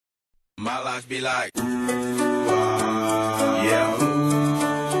My life be like, yeah.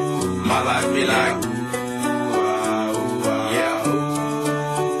 My life be like, yeah.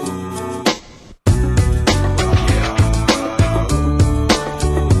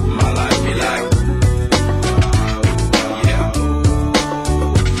 My life be like, yeah.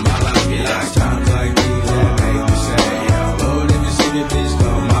 My life be like times like these that make me say, yeah. Lord, if you see the bitch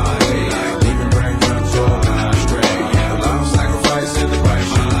come my way, like leaving brain control when I stray, yeah. Long sacrifice in the price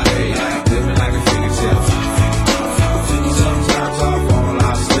you pay, like living like a figure tale. Sometimes I fall, I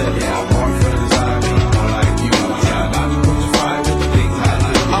slip, yeah. More friends I need, more like you, yeah. Not to crucify with the big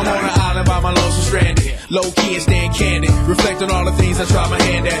highlight. I'm on an island by my lonesome stranded. Low key and staying candid. Reflect on all the things I try my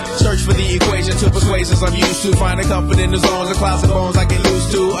hand at. Search for the equation to persuasions I'm used to. Finding comfort in the zones of clouds and bones I get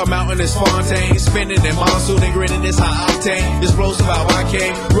used to. A mountain is Fontaine. Spinning in monsoon and grinning this high octane. Explosive how I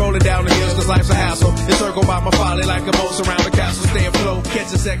came. Rolling down the hills cause life's a hassle. Encircled by my folly like a moat around the castle. Stay afloat,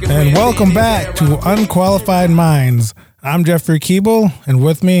 catch a second. And welcome back to Unqualified Minds. I'm Jeffrey Keeble, and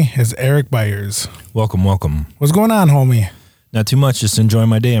with me is Eric Byers. Welcome. What's going on, homie? Not too much, just enjoying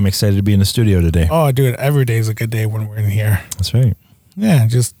my day. I'm excited to be in the studio today. Oh, dude, every day is a good day when we're in here. That's right. Yeah,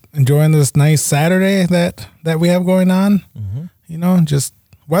 just enjoying this nice Saturday that we have going on. Mm-hmm. You know, just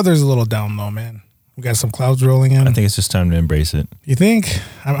weather's a little down though, man. We got some clouds rolling in. I think it's just time to embrace it. You think?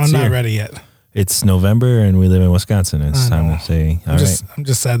 I'm not ready yet. It's November and we live in Wisconsin. It's I time know. to say, all right. I'm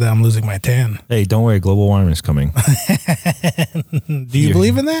just sad that I'm losing my tan. Hey, don't worry, global warming is coming. Do you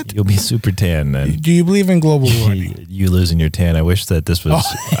believe in that? You'll be super tan then. Do you believe in global warming? You losing your tan. I wish that this was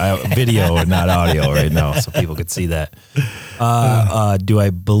video and not audio right now so people could see that. Do I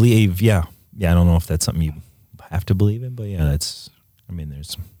believe? Yeah. I don't know if that's something you have to believe in, but yeah,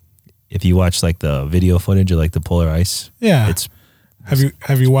 if you watch like the video footage of like the polar ice, Yeah. it's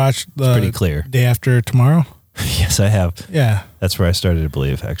Have you watched the pretty clear. Day After Tomorrow? Yes, I have. Yeah. That's where I started to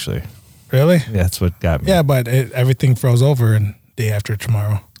believe, actually. Really? Yeah, that's what got me. Yeah, but everything froze over in Day After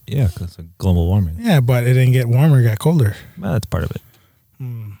Tomorrow. Yeah, because of global warming. Yeah, but it didn't get warmer, it got colder. Well, that's part of it.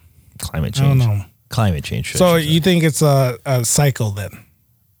 Climate I don't change. know. Climate change. So you think it's a cycle then?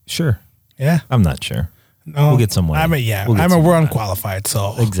 Sure. Yeah? I'm not sure. No. We'll get somewhere. I mean, yeah. We'll get we're somewhere. unqualified,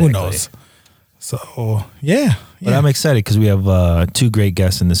 so Exactly. who knows? So, yeah. But I'm excited because we have two great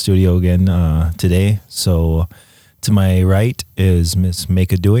guests in the studio again today. So to my right is Miss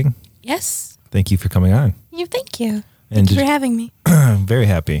Make a Doing. Yes. Thank you for coming on. Thank you. And Thank you for having me. Very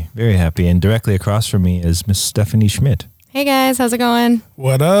happy. Very happy. And directly across from me is Miss Stephanie Schmidt. Hey guys, how's it going?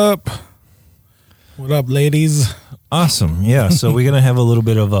 What up? What up, ladies? Awesome. Yeah. So we're going to have a little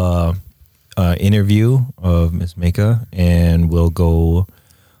bit of a interview of Miss Meka, and we'll go.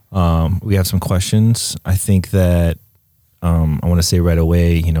 We have some questions. I think that I want to say right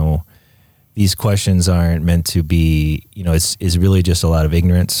away, these questions aren't meant to be, it's really just a lot of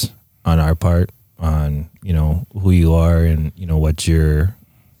ignorance on our part on, who you are and, what your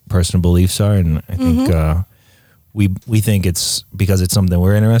personal beliefs are. And I think we think it's because it's something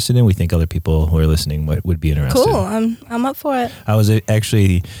we're interested in. We think other people who are listening would be interested. Cool. I'm up for it.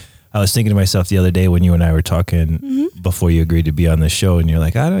 I was thinking to myself the other day when you and I were talking before you agreed to be on the show, and you're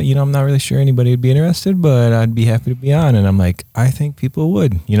like, I'm not really sure anybody would be interested, but I'd be happy to be on. And I'm like, I think people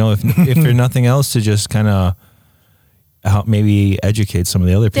would, if for nothing else, to just kind of help maybe educate some of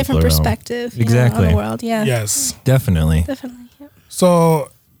the other people Different around. perspective. Exactly. On the world. Yeah. Yes. Definitely. Definitely. Yep. So,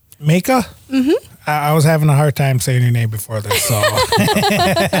 Meka? I was having a hard time saying your name before this, so.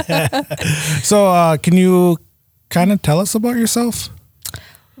 So, can you kind of tell us about yourself?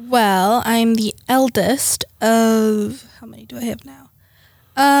 Well, I'm the eldest of, how many do I have now?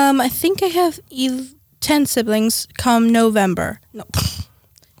 I think I have 10 siblings come November. No, it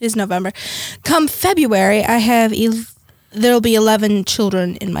is November. Come February, I have, there'll be 11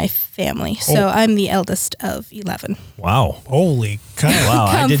 children in my family. So I'm the eldest of 11. Wow. Holy cow. Wow.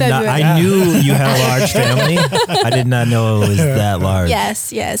 I Come did not. February. I knew you had a large family. I did not know it was that large.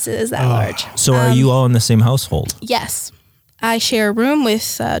 Yes, it is that large. So are you all in the same household? Yes. I share a room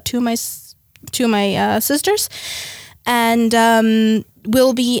with two of my sisters, and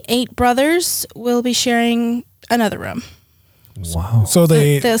we'll be 8 brothers. We'll be sharing another room. Wow. So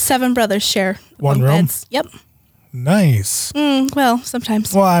The 7 brothers share One bunk room? beds. Yep. nice. Well,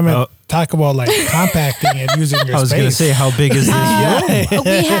 sometimes. Well, I mean, talk about like compacting and using your space. I was going to say, how big is this room?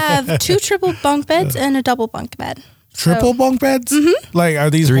 We have 2 triple bunk beds and a double bunk bed. Triple bunk beds? Like, are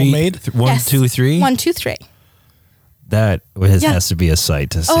these homemade? 1, Yes. 2, 3? 1, 2, 3. That has to be a sight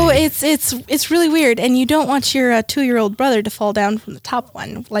to see. Oh, it's really weird, and you don't want your 2-year-old brother to fall down from the top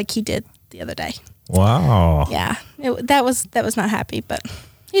one like he did the other day. Wow. Yeah, that was not happy, but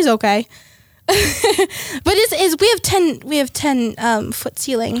he's okay. But we have 10 foot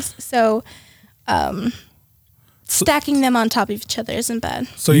ceilings, so stacking them on top of each other isn't bad.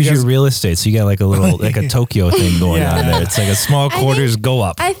 So Use you guys, your real estate. So you got like a little, like a Tokyo thing going Yeah. on there. It's like a small quarters go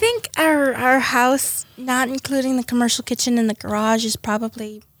up. I think our house, not including the commercial kitchen and the garage, is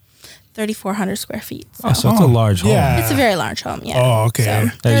probably 3,400 square feet. So So it's a large home. yeah. it's a very large home. Yeah. Oh, okay.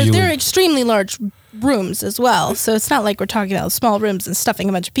 So As you they're would- extremely large rooms as well. So it's not like we're talking about small rooms and stuffing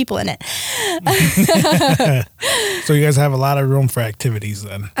a bunch of people in it. So you guys have a lot of room for activities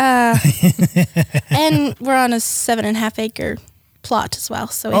then. And we're on a 7.5 acre plot as well,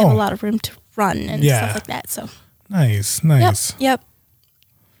 so we have Oh. a lot of room to run and Yeah. stuff like that. So Nice, nice. yep.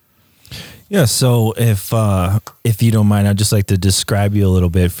 Yeah. So if you don't mind, I'd just like to describe you a little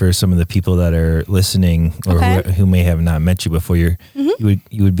bit for some of the people that are listening or Okay. who may have not met you before. You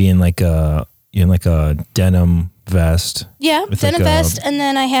would be in like a denim vest. Yeah, With denim like a- vest, and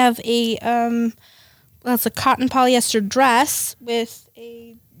then I have a it's a cotton polyester dress with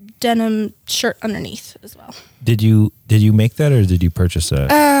a denim shirt underneath as well. Did you make that or did you purchase that?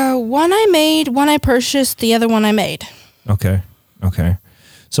 One I made, one I purchased, the other one I made. Okay.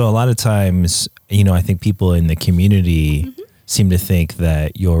 So a lot of times, I think people in the community seem to think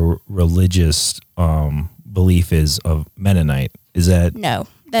that your religious belief is of Mennonite. Is that No,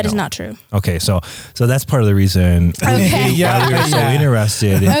 that is No. not true. okay? So that's part of the reason Okay. why we were so Yeah.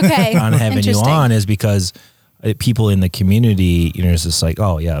 interested Okay. on having you Interesting. on is because people in the community, it's just like,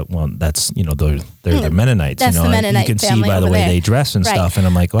 oh yeah, well that's they're the Mennonites. That's the and Mennonite you can see family by the over way there. they dress and Right. stuff, and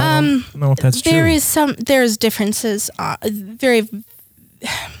I'm like, well, I don't know if that's true. There's differences,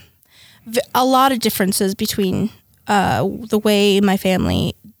 a lot of differences between the way my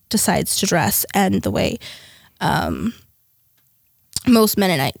family decides to dress and the way most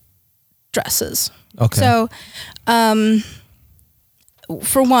Mennonite dresses. Okay. So,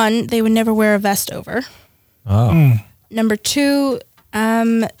 for one, they would never wear a vest over. Oh. Number two,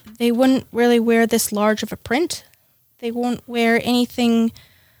 they wouldn't really wear this large of a print. They won't wear anything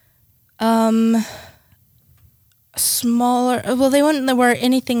smaller. Well, they wouldn't wear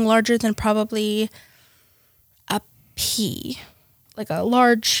anything larger than probably a pea, like a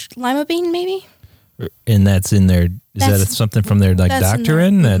large lima bean, maybe. And that's in their. Is that That's- something from their like that's in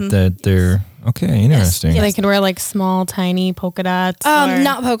doctrine their- that they're okay? Interesting. Yes. They could wear like small, tiny polka dots. or-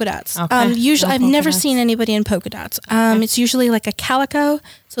 Not polka dots. Okay. Usually, No I've polka never dots. seen anybody in polka dots. It's usually like a calico,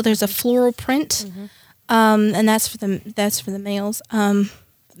 so there's a floral print, and that's for the males.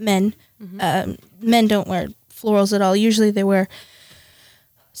 Men, men don't wear florals at all. Usually, they wear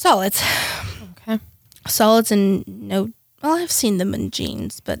solids, Okay. solids, and no. Well, I've seen them in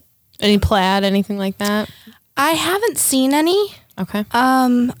jeans, but Any plaid, anything like that? I haven't seen any. Okay.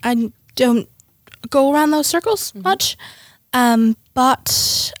 I don't go around those circles much,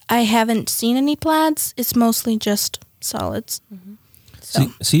 but I haven't seen any plaids. It's mostly just solids.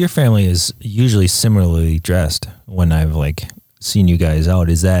 So your family is usually similarly dressed when I've like seen you guys out.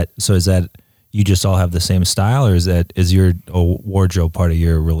 Is that you just all have the same style, or is your wardrobe part of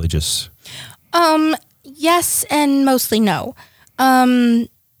your religious? Yes, and mostly no.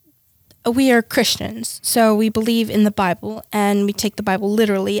 We are Christians, so we believe in the Bible, and we take the Bible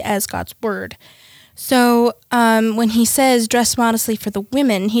literally as God's word. So when he says dress modestly for the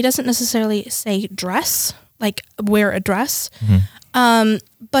women, he doesn't necessarily say dress, like wear a dress,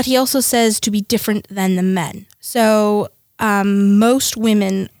 but he also says to be different than the men. So most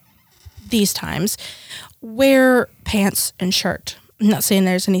women these times wear pants and shirt. I'm not saying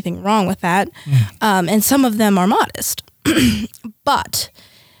there's anything wrong with that, and some of them are modest, but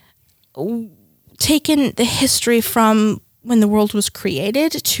taken the history from when the world was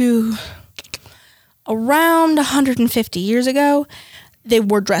created to around 150 years ago, they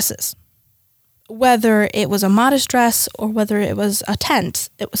wore dresses. Whether it was a modest dress or whether it was a tent,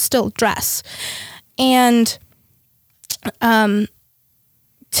 it was still dress. And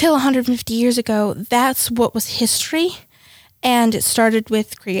till 150 years ago, that's what was history. And it started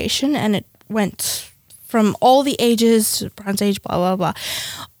with creation, and it went from all the ages, Bronze Age, blah, blah, blah,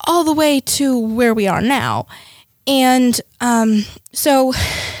 all the way to where we are now. And so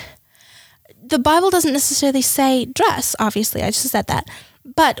the Bible doesn't necessarily say dress, obviously, I just said that.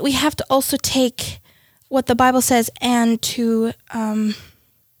 But we have to also take what the Bible says and to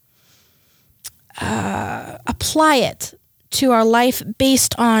apply it to our life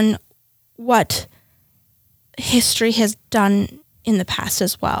based on what history has done in the past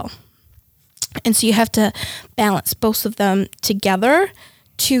as well. And so you have to balance both of them together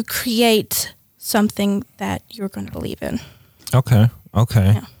to create something that you're going to believe in. Okay.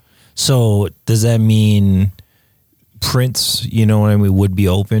 Yeah. So does that mean prints, would be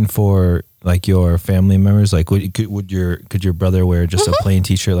open for, like your family members? Like, could your brother wear just a plain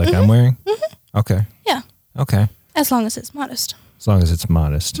T-shirt like I'm wearing? Okay. Yeah, Okay. as long as it's modest. As long as it's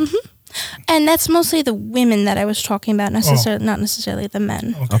modest. And that's mostly the women that I was talking about, not necessarily the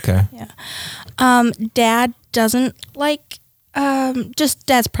men. Okay. Yeah. Dad doesn't like, just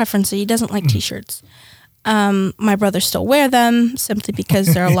dad's preference. He doesn't like T-shirts. My brothers still wear them simply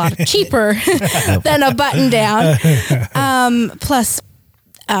because they're a lot cheaper than a button down. Plus,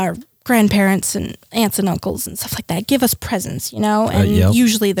 our grandparents and aunts and uncles and stuff like that give us presents, and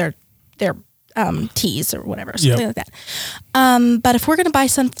usually they're tees or whatever, something like that. But if we're going to buy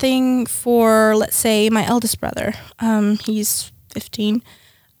something for, let's say, my eldest brother, he's 15,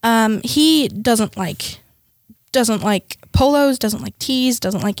 he doesn't like polos, doesn't like tees,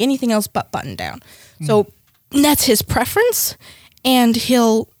 doesn't like anything else but button down. So that's his preference, and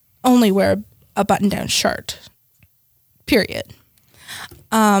he'll only wear a button down shirt. Period.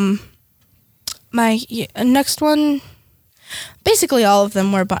 My next one, basically all of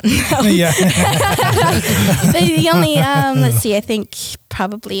them were button down. Yeah. The only, let's see, I think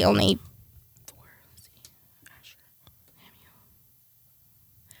probably only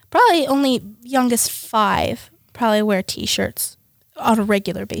probably only youngest 5 probably wear T-shirts on a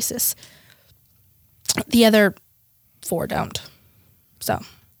regular basis. The other 4 don't. So.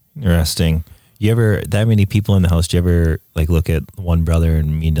 Interesting. You ever, that many people in the house, do you ever like look at one brother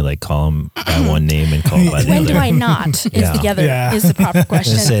and mean to like call him by one name and call him by the When other? do I not? Is the proper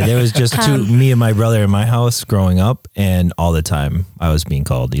question. Say there was just me and my brother in my house growing up, and all the time I was being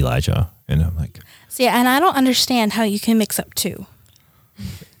called Elijah, and I'm like, see, and I don't understand how you can mix up 2.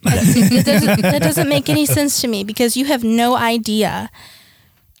 That doesn't make any sense to me, because you have no idea.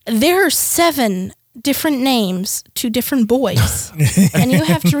 There are 7 different names to different boys, and you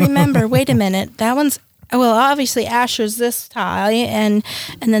have to remember, wait a minute, that one's, well, obviously Asher's this Ty, and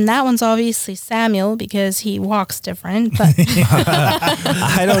then that one's obviously Samuel because he walks different. But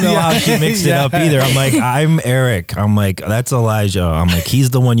I don't know how she mixed it up either. I'm like, I'm Eric. I'm like, that's Elijah. I'm like,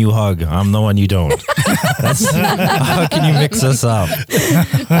 he's the one you hug. I'm the one you don't. That's how can you mix us up?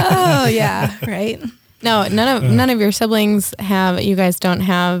 oh yeah, right. No, none of your siblings have. You guys don't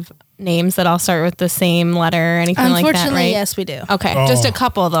have names that all start with the same letter or anything like that, Unfortunately, right? yes, we do. Okay, just a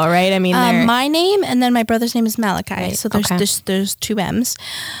couple though, right? I mean, my name and then my brother's name is Malachi, Right, so there's okay. there's 2 M's.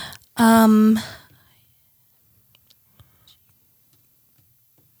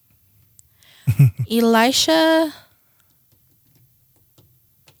 Elisha.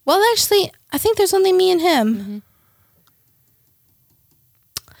 Well, actually, I think there's only me and him. Mm-hmm.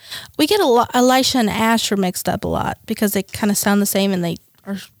 We get Elisha and Asher mixed up a lot because they kind of sound the same and they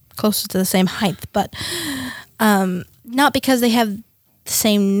are closer to the same height, but not because they have the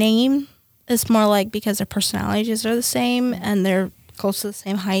same name. It's more like because their personalities are the same and they're close to the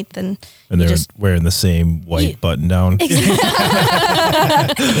same height. And they're just wearing the same white button down. yeah,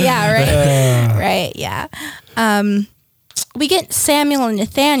 right. Right, yeah. We get Samuel and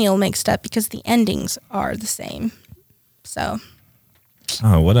Nathaniel mixed up because the endings are the same. So.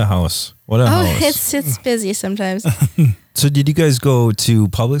 Oh, what a house. What a house. It's busy sometimes. So did you guys go to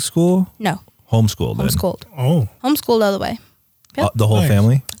public school? No. Homeschooled then? Homeschooled. Oh. Homeschooled all the way. Yep. The whole Nice.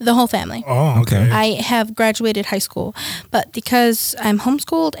 family? The whole family. Oh, okay. I have graduated high school, but because I'm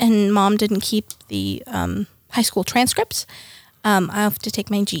homeschooled and mom didn't keep the high school transcripts, I have to take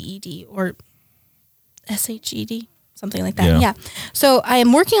my GED or SHED, something like that. Yeah. So I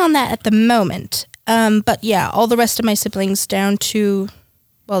am working on that at the moment. But yeah, all the rest of my siblings down to,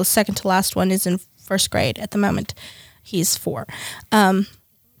 well, the second to last one is in first grade at the moment. He's 4.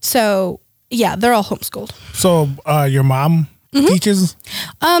 So yeah, they're all homeschooled. So your mom teaches?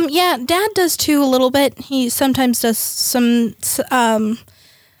 Yeah, Dad does too a little bit. He sometimes does some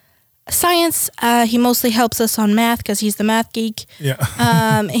science. He mostly helps us on math because he's the math geek.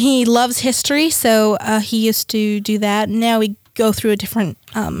 Yeah. He loves history, so he used to do that. Now we go through a different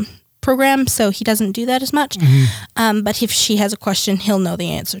program, so he doesn't do that as much. But if she has a question, he'll know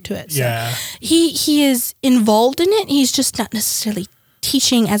the answer to it. So Yeah. he is involved in it. He's just not necessarily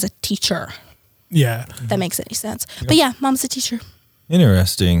teaching as a teacher. Yeah. If that makes any sense. But yeah, mom's a teacher.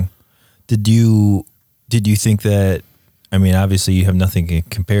 Interesting. Did you think that, I mean, obviously you have nothing to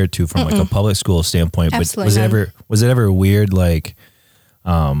compare it to from like a public school standpoint, but Absolutely was it ever weird, like,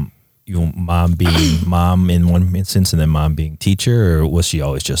 mom being mom in one instance and then mom being teacher, or was she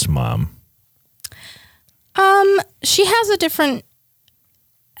always just mom? She has a different,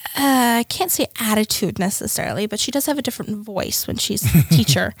 I can't say attitude necessarily, but she does have a different voice when she's a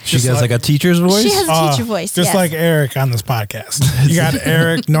teacher. She has like a teacher's voice? She has a teacher voice, Just yes. like Eric on this podcast. You got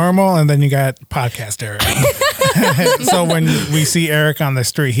Eric normal, and then you got podcast Eric. So when we see Eric on the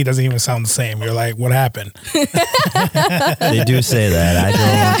street, he doesn't even sound the same. You're like, what happened? They do say that.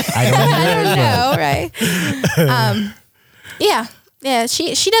 I don't hear it. I know, right? Yeah.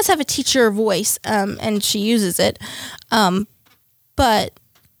 She does have a teacher voice, and she uses it, but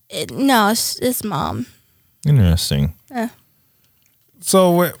it's mom. Interesting.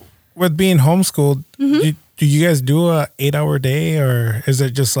 So with being homeschooled, do you guys do a 8-hour day, or is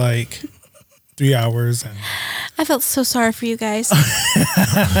it just like 3 hours? And I felt so sorry for you guys.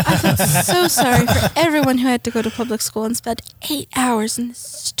 I felt so sorry for everyone who had to go to public school and spend 8 hours in this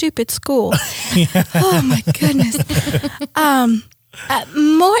stupid school. Oh my goodness.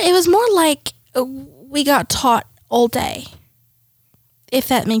 It was more like we got taught all day. If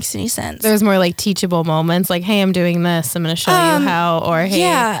that makes any sense. There's more like teachable moments, like, hey, I'm doing this. I'm going to show you how, or hey.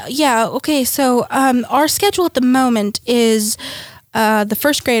 Yeah. Okay, so our schedule at the moment is the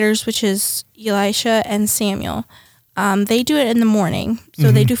first graders, which is Elisha and Samuel. They do it in the morning.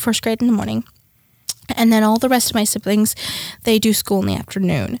 So they do first grade in the morning. And then all the rest of my siblings, they do school in the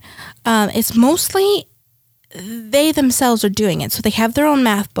afternoon. It's mostly they themselves are doing it. So they have their own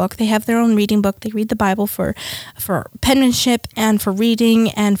math book. They have their own reading book. They read the Bible for penmanship and for reading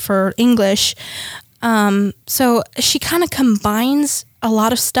and for English. So she kind of combines a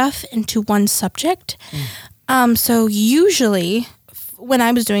lot of stuff into one subject. So usually when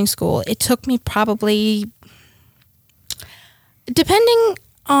I was doing school, it took me probably, depending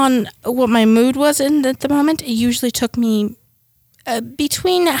on what my mood was in at the moment, it usually took me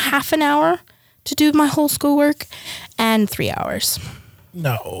between half an hour to do my whole schoolwork and 3 hours.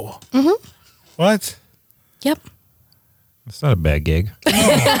 no. What? Yep. It's not a bad gig. But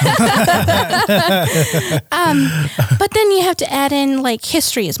then you have to add in like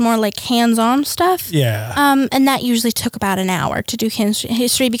history. It's more like hands-on stuff. Yeah. And that usually took about an hour to do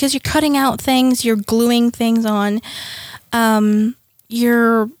history because you're cutting out things, you're gluing things on,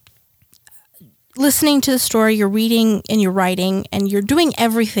 you're listening to the story, you're reading and you're writing, and you're doing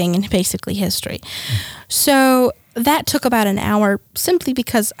everything in basically history. So that took about an hour simply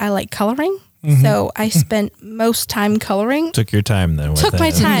because I like coloring. So I spent most time coloring. Took your time then. Took my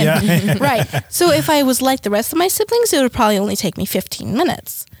time. Yeah. Right. So if I was like the rest of my siblings, it would probably only take me 15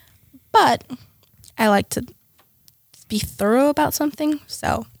 minutes. But I like to be thorough about something.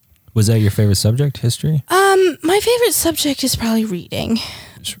 So Was that your favorite subject, history? my favorite subject is probably reading.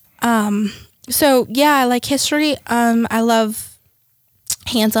 So yeah, I like history. I love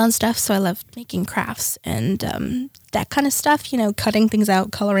hands-on stuff, so I love making crafts and that kind of stuff, cutting things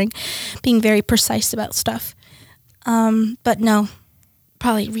out, coloring, being very precise about stuff. But no,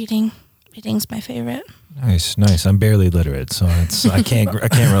 probably reading. Reading's my favorite. Nice. I'm barely literate, so I can't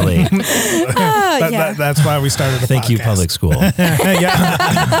relate. That's why we started the Thank you, podcast. public school.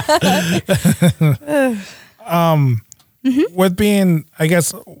 With being, I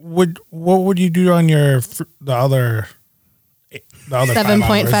guess, what would you do on the other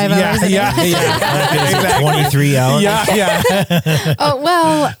 7.5 hours. Yeah. 23 hours. Yeah. Oh,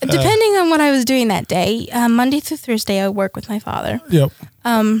 well, depending on what I was doing that day, Monday through Thursday, I work with my father. Yep.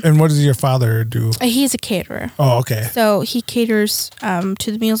 And what does your father do? He's a caterer. Oh, okay. So he caters to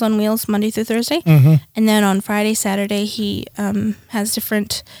the Meals on Wheels Monday through Thursday. And then on Friday, Saturday, he has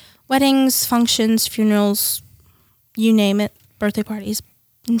different weddings, functions, funerals, you name it, birthday parties,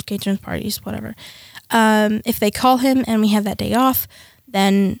 engagement parties, whatever. If they call him and we have that day off,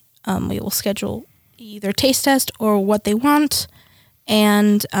 then we will schedule either taste test or what they want.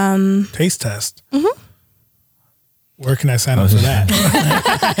 And Taste test. Where can I sign up for that?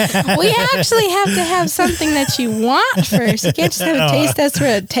 we actually have to have something that you want first. You can't just have a taste test for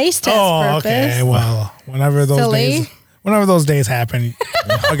a taste test purpose. Okay. Well, whenever those days happen,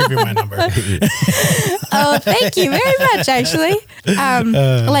 I'll give you my number. Oh, thank you very much, actually.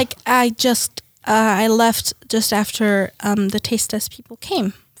 I left just after the taste test people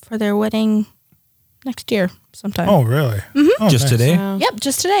came for their wedding next year sometime. Oh, really? Just nice. today? Wow. Yep,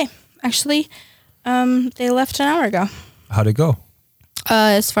 just today. Actually, they left an hour ago. How'd it go?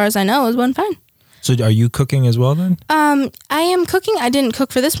 As far as I know, it went fine. So are you cooking as well then? I am cooking. I didn't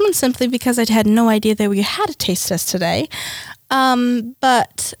cook for this one simply because I had no idea that we had a taste test today.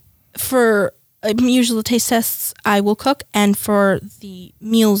 But for usual taste tests, I will cook. And for the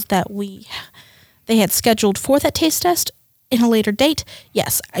meals that they had scheduled for that taste test in a later date,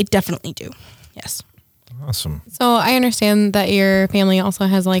 yes, I definitely do. Yes. Awesome. So I understand that your family also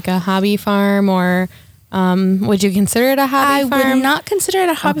has like a hobby farm, or would you consider it a hobby farm? I would not consider it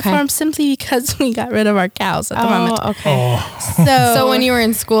a hobby Okay. farm simply because we got rid of our cows at the moment. Okay. So So when you were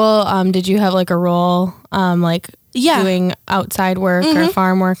in school, did you have like a role, like Yeah. doing outside work or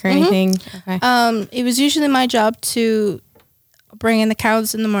farm work or anything? Okay. It was usually my job to bring in the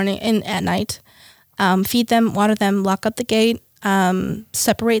cows in the morning and at night, feed them, water them, lock up the gate,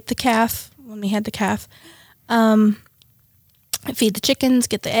 separate the calf when we had the calf, feed the chickens,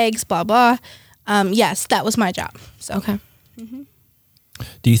 get the eggs, blah, blah. Yes, that was my job. So. Okay.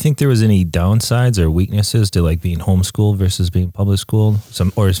 Do you think there was any downsides or weaknesses to like being homeschooled versus being public school?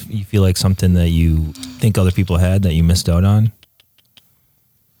 Or you feel like something that you think other people had that you missed out on?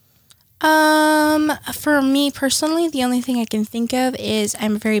 For me personally, the only thing I can think of is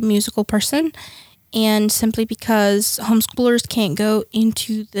I'm a very musical person, and simply because homeschoolers can't go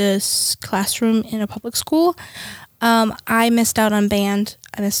into this classroom in a public school, I missed out on band.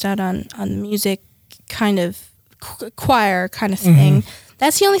 I missed out on music, kind of choir kind of thing.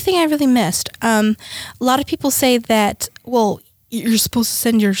 That's the only thing I really missed. A lot of people say that, well, you're supposed to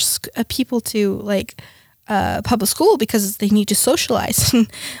send your people to like public school because they need to socialize. And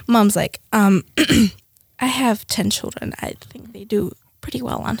Mom's like, I have 10 children. I think they do pretty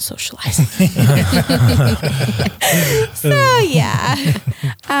well on socializing. So yeah.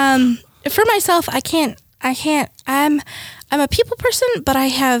 For myself, I can't. I'm a people person, but I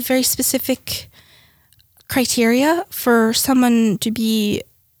have very specific criteria for someone to be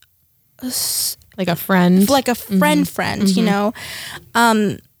Like a friend. like a friend, you know.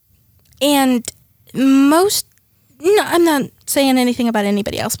 And most, no, I'm not saying anything about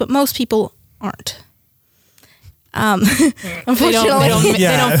anybody else, but most people aren't. Unfortunately,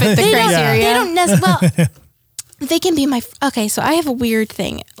 they don't fit the they don't, criteria. they don't well, they can be my, okay, so I have a weird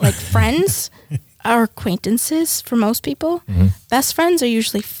thing. Like friends are acquaintances for most people. Best friends are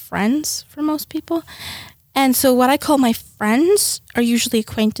usually friends for most people. And so what I call my friends are usually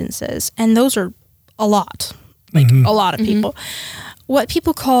acquaintances. And those are a lot, like a lot of people. What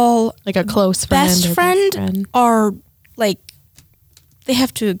people call Like a close friend. best or friend are like, they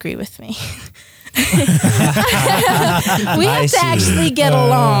have to agree with me. We have to actually get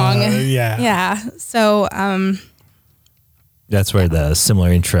along. Yeah. Yeah. So, That's where the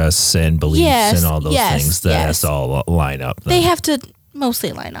similar interests and beliefs Yes, and all those yes, things that yes. has to all line up. they then. have to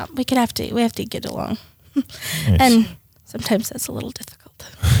mostly line up. We have to get along. Nice. And sometimes that's a little difficult.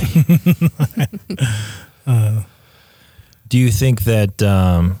 Do you think that?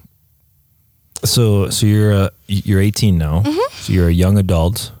 So you're 18 now. So you're a young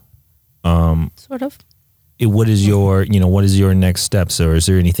adult. Sort of. What is your next steps, or is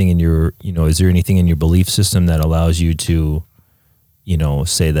there anything in your belief system that allows you to,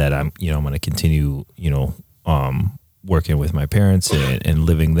 say that I'm going to continue, working with my parents and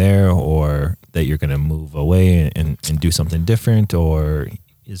living there, or that you're going to move away and do something different, or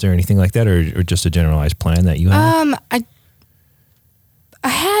is there anything like that, or just a generalized plan that you have? I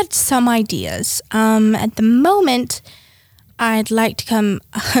had some ideas. At the moment, I'd like to come,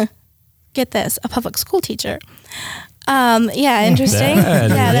 get this, a public school teacher. Yeah, interesting.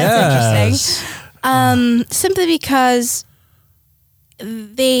 That's interesting. Simply because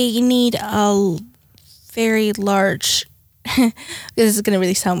they need a very large, this is going to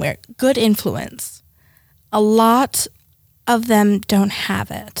really sound weird, good influence. A lot of them don't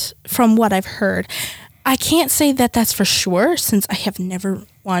have it, from what I've heard. I can't say that that's for sure, since I have never,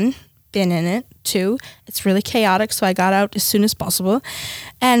 one, been in it. Two, it's really chaotic, so I got out as soon as possible.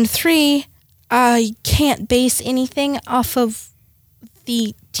 And three, I can't base anything off of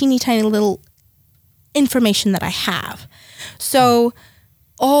the teeny tiny little information that I have. So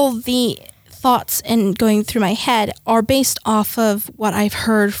all the thoughts and going through my head are based off of what I've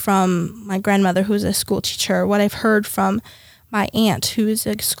heard from my grandmother, who's a school teacher, what I've heard from my aunt, who is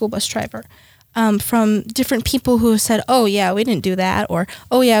a school bus driver, from different people who have said, oh yeah, we didn't do that, or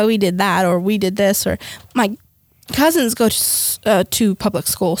oh yeah, we did that, or we did this, or my cousins go to public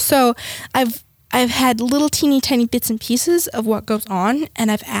school. So I've had little teeny tiny bits and pieces of what goes on,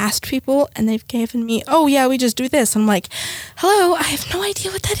 and I've asked people, and they've given me, oh yeah, we just do this. I'm like, hello, I have no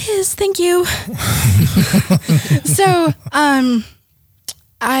idea what that is. Thank you. So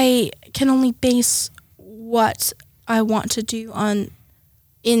I can only base what I want to do on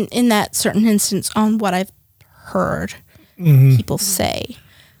in that certain instance on what I've heard people say.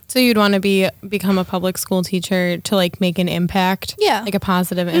 So you'd want to become a public school teacher to like make an impact, Yeah. like a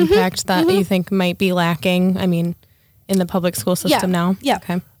positive impact that you think might be lacking. I mean, in the public school system now. Yeah.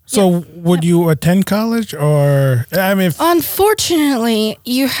 Okay. So would you attend college, or I mean, Unfortunately,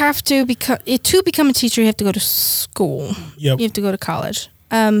 you have to become a teacher. You have to go to school. Yep. You have to go to college,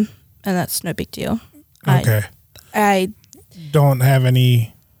 and that's no big deal. Okay. I Don't have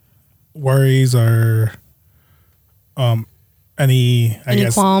any worries or any Any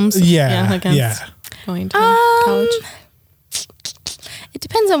guess qualms? Yeah, against- yeah. going to college? It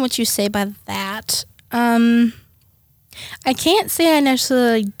depends on what you say by that. I can't say I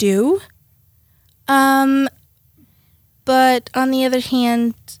necessarily do. But on the other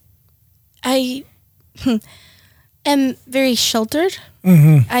hand, I am very sheltered.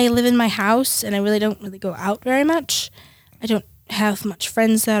 I live in my house, and I really don't really go out very much. I don't have much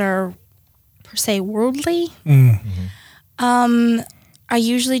friends that are per se worldly. I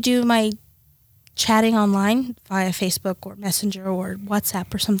usually do my chatting online via Facebook or Messenger or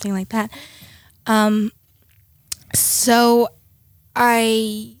WhatsApp or something like that. So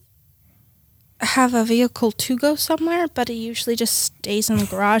I have a vehicle to go somewhere, but it usually just stays in the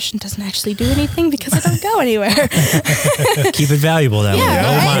garage and doesn't actually do anything because I don't go anywhere. Keep it valuable that way. No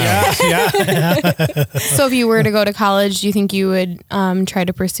miles. So if you were to go to college, do you think you would try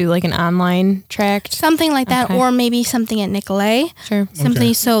to pursue like an online track? Something like that, Okay. or maybe something at Nicolay. Sure.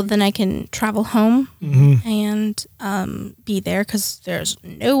 Simply so then I can travel home and be there, because there's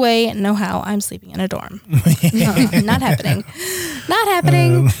no way, no how I'm sleeping in a dorm. Not happening. Not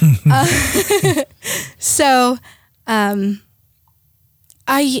happening. So, I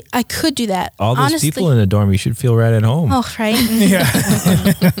could do that. All those Honestly, people in the dorm, you should feel right at home. Oh, right.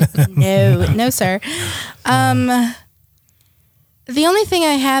 No, sir. The only thing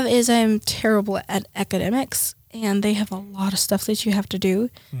I have is I'm terrible at academics, and they have a lot of stuff that you have to do,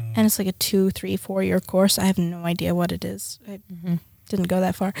 and it's like a 2, 3, 4 year course. I have no idea what it is. I didn't go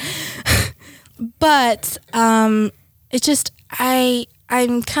that far, but it's just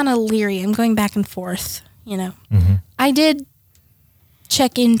I'm kind of leery. I'm going back and forth. I did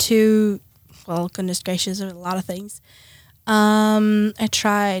check into, well, goodness gracious, there's a lot of things. I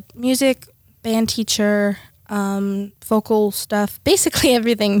tried music, band teacher, vocal stuff, basically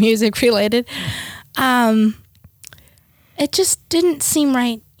everything music related. It just didn't seem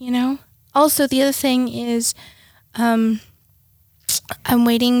right, Also, the other thing is, I'm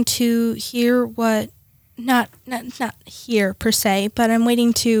waiting to hear what, not here per se, but I'm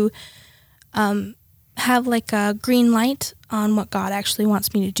waiting to have like a green light on what God actually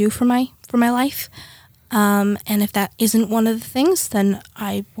wants me to do for my life. And if that isn't one of the things, then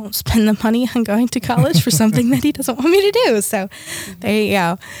I won't spend the money on going to college for something that he doesn't want me to do. So there you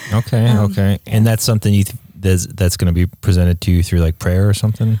go. Okay. And that's something that's going to be presented to you through like prayer or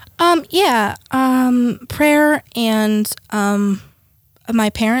something? Prayer and my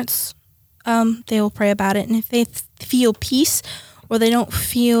parents, they will pray about it. And if they feel peace, or they don't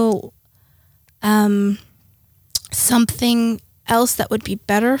feel something else that would be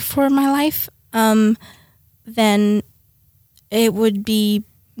better for my life, then it would be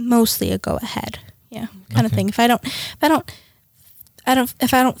mostly a go ahead, kind of thing. If I don't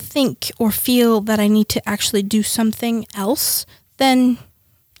think or feel that I need to actually do something else, then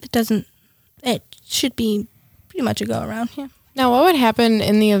it should be pretty much a go around. Yeah. Now, what would happen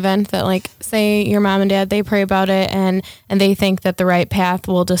in the event that, like, say your mom and dad, they pray about it and they think that the right path,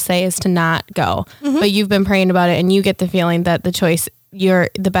 we'll just say, is to not go, but you've been praying about it and you get the feeling that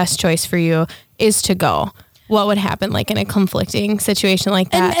the best choice for you is to go? What would happen, like, in a conflicting situation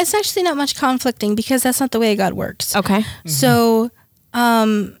like that? And it's actually not much conflicting, because that's not the way God works. Okay. So,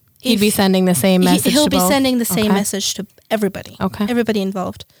 He'd be sending the same message he'll to be both? sending the same Okay. message to everybody. Okay. Everybody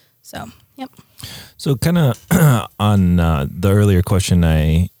involved. So, yep. So kind of on the earlier question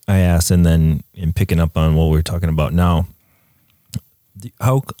I asked, and then in picking up on what we're talking about now,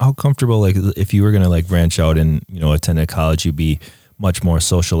 how comfortable, like, if you were going to like branch out and, attend a college, you'd be much more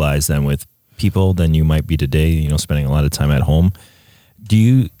socialized than with people than you might be today, spending a lot of time at home.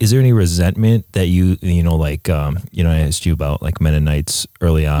 Is there any resentment that I asked you about like Mennonites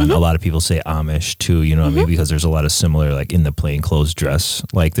early on. A lot of people say Amish too, because there's a lot of similar, like in the plain clothes dress,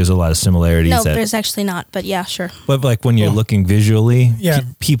 like there's a lot of similarities. No, there's actually not, but yeah, sure. But like when you're looking visually,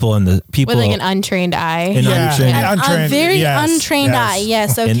 people With like an untrained eye. A very untrained eye.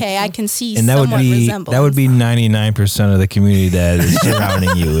 Yes, And- okay, I can see and that would somewhat be resemblance. 99% of the community that is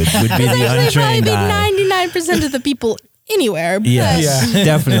surrounding you. It would be the Actually, untrained probably eye. 99% of the people anywhere. But Yes,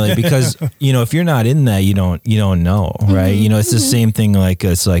 definitely. Because if you're not in that, you don't know, right? It's the same thing. Like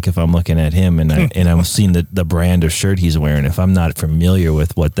it's like if I'm looking at him and I'm seeing the brand of shirt he's wearing. If I'm not familiar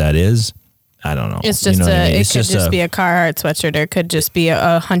with what that is, I don't know. It's just what I mean? it It's could just be a Carhartt sweatshirt, or it could just be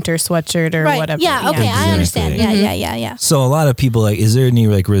a Hunter sweatshirt or right. whatever. Yeah, okay, I understand. Exactly. Yeah. So a lot of people, like, is there any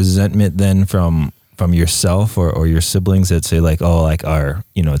like resentment then from yourself or your siblings that say like, oh, like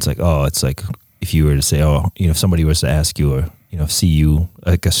it's like if you were to say, oh, if somebody was to ask you or see you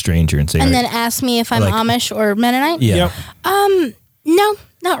like a stranger and say, And then ask me if I'm Like- Amish or Mennonite? yeah. Yep. No,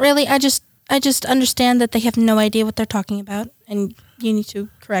 not really. I just understand that they have no idea what they're talking about, and you need to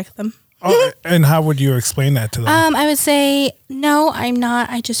correct them. Oh, and how would you explain that to them? I would say, no, I'm not.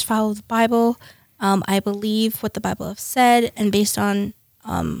 I just follow the Bible. I believe what the Bible has said, and based on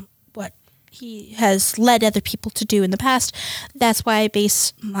what he has led other people to do in the past, that's why I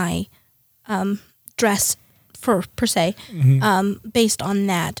base my dress per se, based on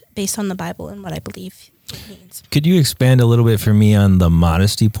that, based on the Bible and what I believe it means. Could you expand a little bit for me on the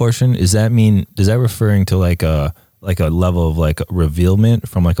modesty portion? Does that referring to like a level of like revealment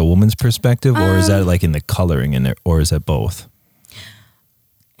from like a woman's perspective, or is that like in the coloring in there, or is that both?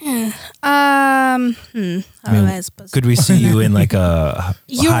 Could we see you in like a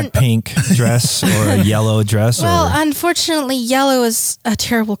hot pink dress or a yellow dress? Well, unfortunately, yellow is a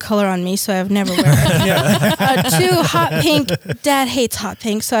terrible color on me, so I've never wear it. Too hot pink. Dad hates hot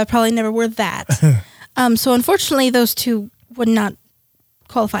pink, so I probably never wear that. So unfortunately, those two would not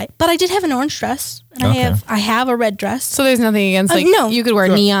qualify. But I did have an orange dress, and I have a red dress. So there's nothing against like no. you could wear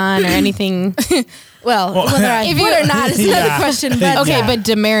neon or anything. Well, whether I would or not is another question. But Okay, but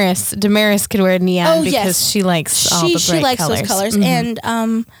Damaris could wear neon because she likes all the bright she likes colors. those colors,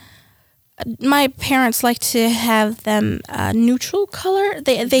 and my parents like to have them neutral color.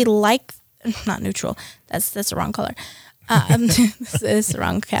 They like not neutral. That's the wrong color. This is the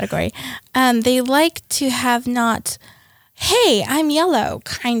wrong category. They like to have not, hey, I'm yellow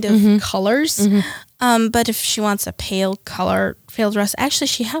kind of colors. But if she wants a pale dress, actually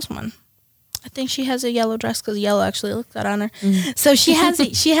she has one. I think she has a yellow dress because yellow actually looked good on her. So she has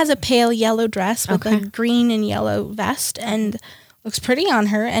a pale yellow dress with a green and yellow vest, and looks pretty on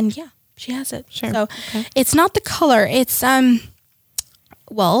her. And yeah, she has it. Sure. So it's not the color. It's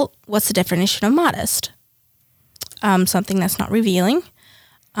well, what's the definition of modest? Something that's not revealing.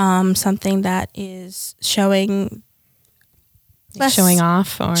 Something that is showing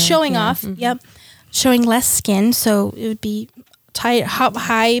off or showing off. Yep, showing less skin. So it would be tight,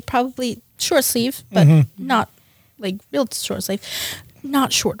 high, probably short sleeve, but not like real short sleeve.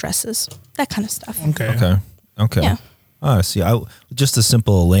 Not short dresses, that kind of stuff. Okay. Yeah. Oh, see, just the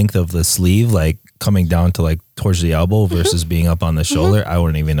simple length of the sleeve, like coming down to like towards the elbow versus being up on the shoulder. I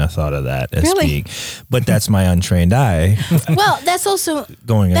wouldn't even have thought of that as being, but that's my untrained eye. Well, that's also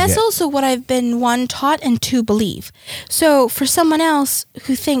also what I've been taught and to believe. So for someone else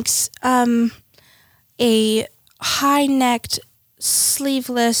who thinks a high-necked,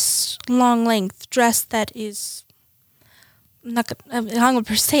 sleeveless, long-length dress that is I'm not going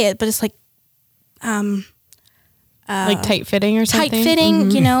to say it, but it's like tight fitting or something. Tight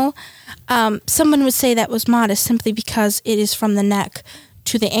fitting, you know. Someone would say that was modest simply because it is from the neck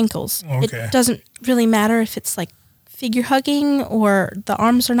to the ankles. Okay. It doesn't really matter if it's like figure hugging or the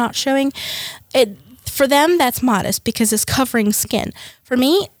arms are not showing. For them, that's modest because it's covering skin. For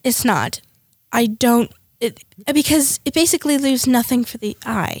me, it's not. Because it basically leaves nothing for the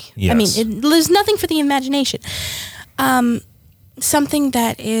eye. Yes. I mean, it leaves nothing for the imagination. Something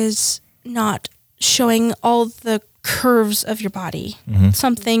that is not showing all the curves of your body.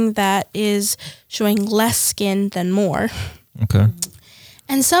 Something that is showing less skin than more. Okay.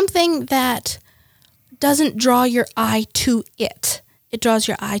 And something that doesn't draw your eye to it. It draws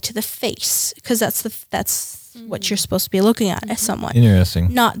your eye to the face because that's what you're supposed to be looking at as someone.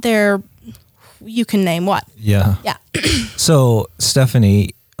 Interesting. Not their, you can name what. Yeah. Yeah. So,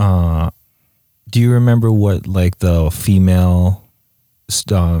 Stephanie, do you remember what like the female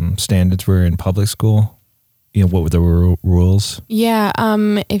standards were in public school? You know, what were the rules? Yeah.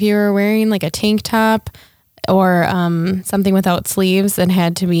 If you were wearing like a tank top or something without sleeves, it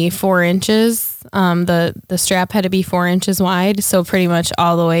had to be 4 inches. The strap had to be 4 inches wide. So pretty much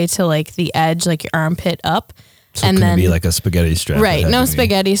all the way to like the edge, like your armpit up. So and then be like a spaghetti strap. Right. No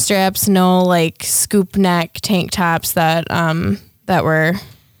spaghetti straps, no like scoop neck tank tops that were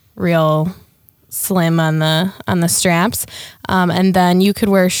real slim on the straps. And then you could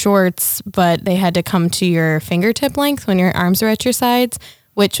wear shorts, but they had to come to your fingertip length when your arms were at your sides,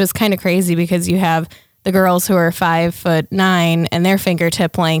 which was kind of crazy because you have the girls who are 5'9" and their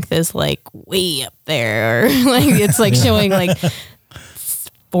fingertip length is like way up there, or like it's like showing like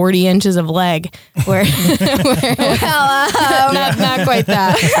 40 inches of leg where not quite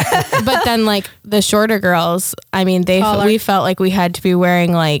that. But then like the shorter girls, I mean, we felt like we had to be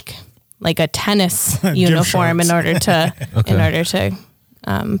wearing like a tennis uniform in order to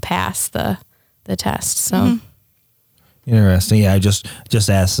pass the test. So interesting. Yeah, I just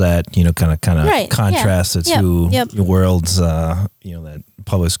asked that, you know, kind of contrast the two worlds, you know, that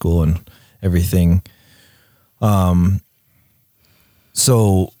public school and everything.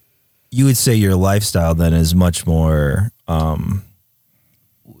 So you would say your lifestyle then is much more, do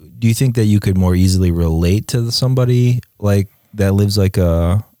you think that you could more easily relate to somebody like that lives like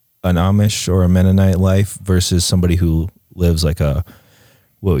a an Amish or a Mennonite life versus somebody who lives like a,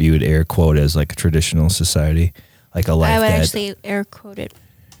 what you would air quote as like a traditional society, like a life I would that actually air quote it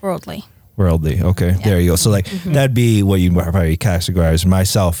worldly. worldly. Okay, there you go. So like that'd be what you probably categorize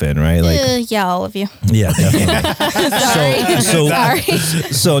myself in, right? Like Yeah, all of you. yeah, definitely.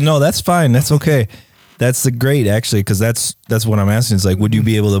 So no, that's fine. That's okay. That's the great actually, because that's what I'm asking. Is like, would you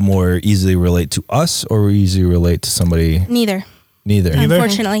be able to more easily relate to us or easily relate to somebody? Neither. Neither.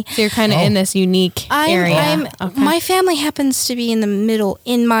 Unfortunately. So you're kind of in this unique area. My family happens to be in the middle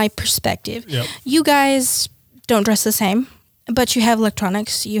in my perspective. Yep. You guys don't dress the same, but you have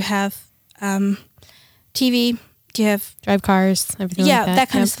electronics, you have TV, you have Drive cars, everything like that. that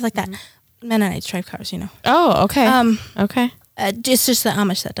kind Yep. of stuff like that. Mennonites drive cars, you know. Oh, okay. Okay. It's just the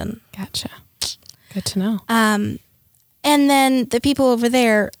Amish that doesn't. Gotcha. Good to know. And then the people over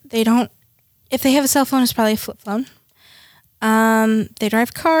there, they don't. If they have a cell phone, it's probably a flip phone. They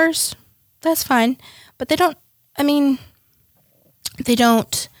drive cars, that's fine, but they don't. I mean, they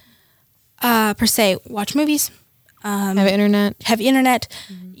don't per se watch movies. Have internet. Have internet.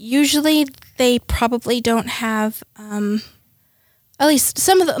 Usually, they probably don't have. At least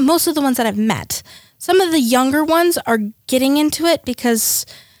most of the ones that I've met. Some of the younger ones are getting into it because,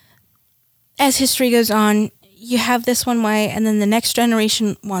 as history goes on, you have this one way, and then the next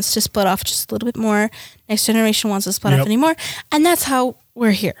generation wants to split off just a little bit more. Next generation wants to split off anymore, and that's how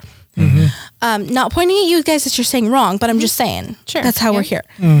we're here. Not pointing at you guys that you're saying wrong, but I'm just saying that's how we're here.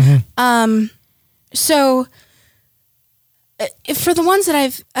 So, for the ones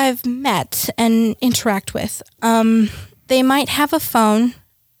that I've met and interact with, they might have a phone,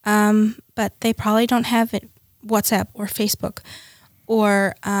 but they probably don't have it WhatsApp or Facebook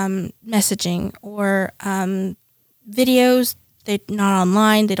or messaging or videos. They're not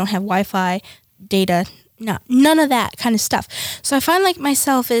online. They don't have Wi-Fi, data, none of that kind of stuff. So I find like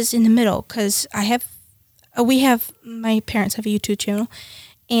myself is in the middle because my parents have a YouTube channel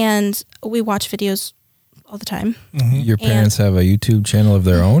and we watch videos all the time. Your parents have a YouTube channel of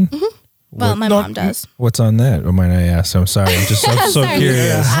their own? Well, my mom does. What's on that? Or might I ask? I'm sorry. I'm just so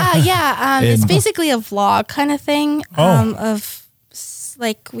curious. It's basically a vlog kind of thing.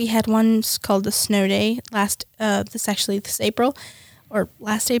 Like we had one called the Snow Day this April or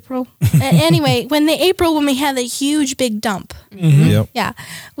last April. Anyway, when we had the huge big dump. Yep. Yeah,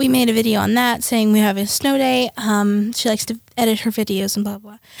 we made a video on that saying we have a snow day. She likes to edit her videos and blah,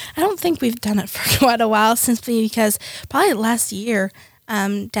 blah. I don't think we've done it for quite a while simply because probably last year,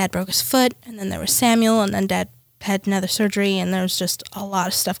 Dad broke his foot and then there was Samuel and then Dad had another surgery and there was just a lot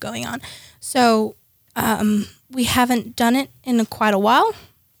of stuff going on. So we haven't done it in quite a while,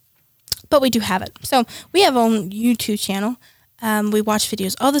 but we do have it. So we have our own YouTube channel. We watch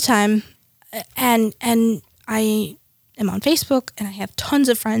videos all the time and I am on Facebook and I have tons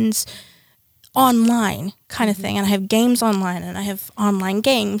of friends online kind of thing. And I have games online and I have online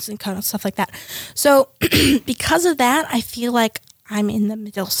games and kind of stuff like that. So because of that, I feel like I'm in the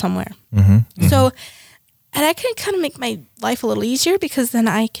middle somewhere. So, and I can kind of make my life a little easier because then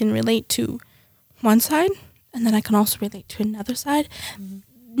I can relate to one side and then I can also relate to another side.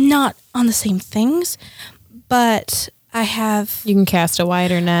 Not on the same things, but you can cast a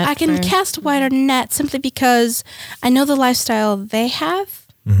wider net. I can cast a wider net simply because I know the lifestyle they have,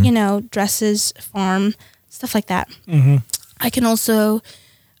 dresses, farm, stuff like that. I can also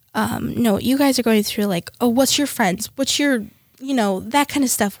know what you guys are going through, like, oh, what's your friends? What's your, that kind of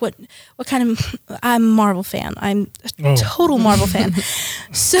stuff. What kind of, I'm a Marvel fan. I'm a total Marvel fan.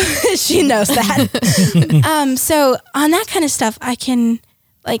 So she knows that. So on that kind of stuff, I can,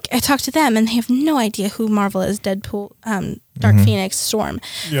 like, I talk to them and they have no idea who Marvel is, Deadpool, Dark Phoenix, Storm.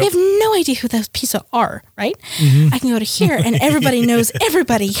 They have no idea who those people are, right? I can go to here and everybody knows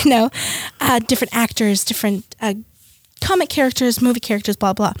everybody, different actors, different comic characters, movie characters,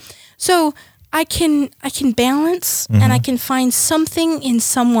 blah, blah. So I can balance and I can find something in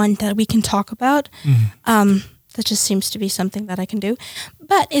someone that we can talk about. That just seems to be something that I can do.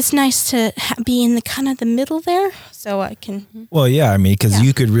 But it's nice to be in the kind of the middle there so I can... Well, yeah, I mean, because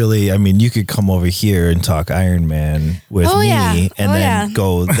you could really, you could come over here and talk Iron Man with me and then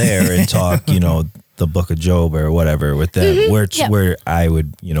go there and talk, the Book of Job or whatever with them, where I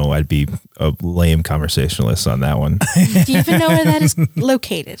would, I'd be a lame conversationalist on that one. Do you even know where that is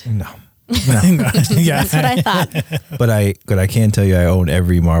located? No. That's what I thought. But I can tell you I own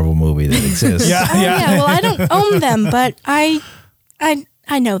every Marvel movie that exists. Well, I don't own them, but I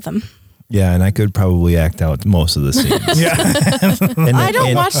know them. Yeah, and I could probably act out most of the scenes. And I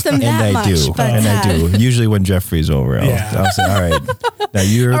don't watch them that much. I do. Usually when Jeffrey's over, I'll say, all right, now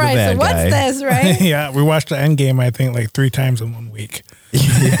you're the bad guy. So what's this, right? We watched the Endgame, I think, like 3 times in 1 week.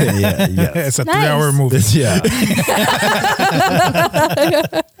 yeah. It's a Nice. 3-hour movie. Yeah.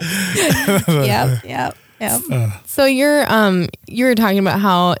 Yep. So you were talking about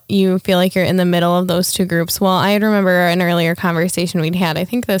how you feel like you're in the middle of those two groups. Well, I remember an earlier conversation we'd had, I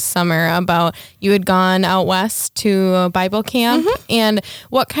think this summer, about you had gone out west to a Bible camp, and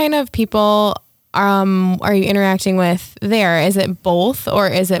what kind of people are you interacting with there? Is it both, or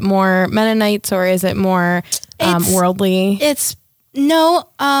is it more Mennonites, or is it more worldly? It's no.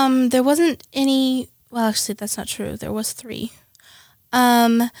 There wasn't any. Well, actually, that's not true. There was 3.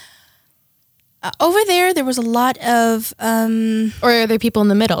 Over there was a lot of. Or are there people in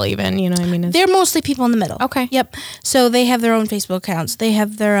the middle even? You know what I mean? They're mostly people in the middle. Okay. Yep. So they have their own Facebook accounts. They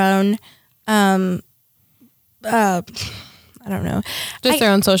have their own. I don't know. Just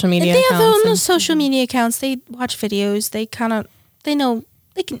their own social media They accounts. have their own and- social media accounts. They watch videos. They kind of. They know.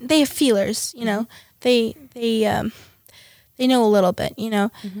 They have feelers. You know. They know a little bit. You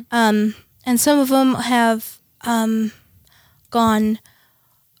know. And some of them have gone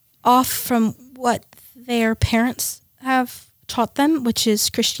off from what their parents have taught them, which is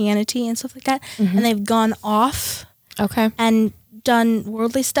Christianity and stuff like that, and they've gone off Okay. and done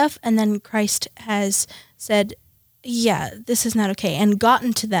worldly stuff, and then Christ has said, yeah, this is not okay, and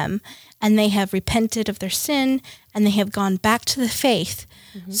gotten to them, and they have repented of their sin, and they have gone back to the faith.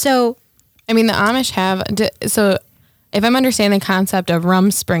 So I mean, the Amish have, so if I'm understanding the concept of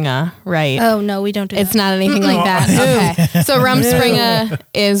Rumspringa, right? oh no, we don't do It's that. not anything like that. Okay. So Rumspringa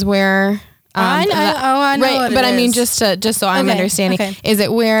is where I know right, what but it I mean, is. just so I'm Okay, understanding, okay. is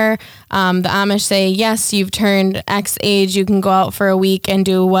it where the Amish say, yes, you've turned X age, you can go out for a week and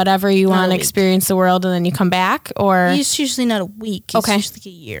do whatever you Not a want, week. experience the world, and then you come back? Or It's usually not a week. It's Okay. usually a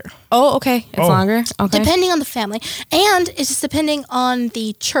year. oh, okay, it's longer. Okay, Depending on the family. And it's just depending on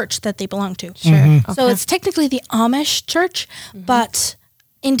the church that they belong to. sure. So it's technically the Amish church, but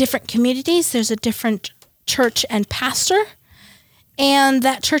in different communities, there's a different church and pastor. And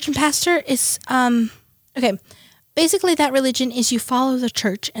that church and pastor is, okay, basically that religion is you follow the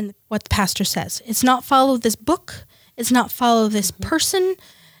church and what the pastor says. It's not follow this book. It's not follow this person.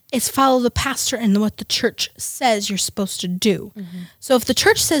 It's follow the pastor and what the church says you're supposed to do. So if the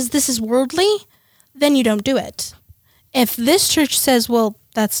church says this is worldly, then you don't do it. If this church says, well,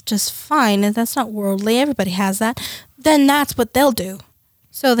 that's just fine, and that's not worldly, everybody has that, then that's what they'll do.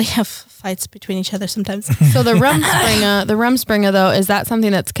 So they have fights between each other sometimes. So the Rumspringa though, is that something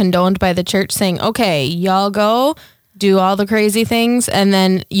that's condoned by the church, saying, okay, y'all go do all the crazy things, and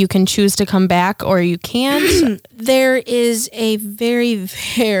then you can choose to come back, or you can't? There is a very,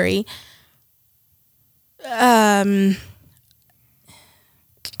 very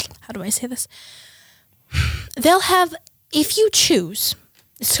how do I say this? They'll have, if you choose,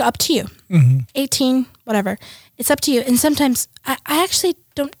 it's up to you. 18, whatever. It's up to you. And sometimes I actually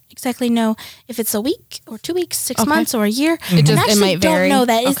don't exactly know if it's a week or 2 weeks, 6 Okay. months or a year. It I actually might vary. don't know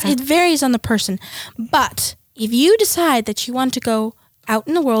that. Okay. It varies on the person. But if you decide that you want to go out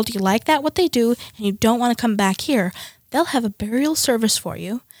in the world, you like that, what they do, and you don't want to come back here, they'll have a burial service for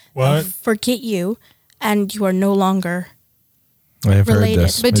you. What? Forget you, and you are no longer. I have Related. heard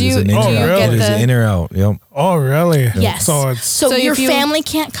this. But It do is you- an do in you or out. get It is the- in or out. Yep. Oh, really? Yes. So it's So So your if you- family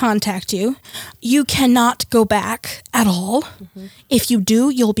can't contact you. You cannot go back at all. If you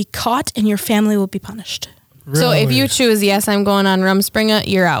do, you'll be caught and your family will be punished. So if really? you choose, yes, I'm going on Rumspringa,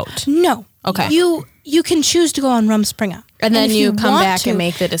 you're out. No. Okay. You can choose to go on Rumspringa. And then if you come want back and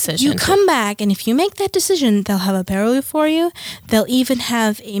make the decision. You come back, and if you make that decision, they'll have a burial for you. They'll even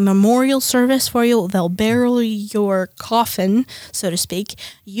have a memorial service for you. They'll bury your coffin, so to speak.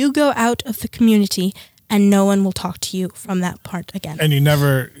 You go out of the community, and no one will talk to you from that part again. and you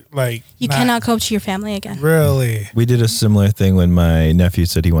never like You cannot go to your family again. really. We did a similar thing when my nephew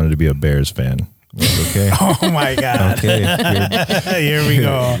said he wanted to be a Bears fan. I was, okay. Oh my God! Okay. Here we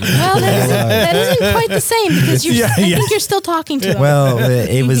go. Well, that isn't quite the same because you're. Yeah, I yeah. think you're still talking to him. Well,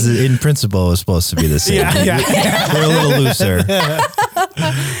 it was in principle. It was supposed to be the same. Yeah. We're a little looser.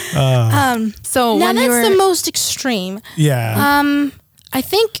 So now when that's you were, the most extreme. Yeah. I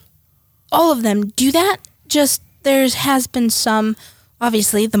think all of them do that. Just there has been some.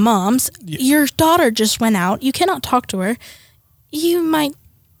 Obviously, the moms. Your daughter just went out. You cannot talk to her. You might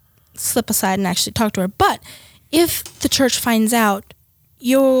slip aside and actually talk to her. But if the church finds out,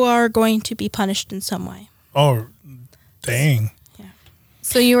 you are going to be punished in some way. Oh, dang.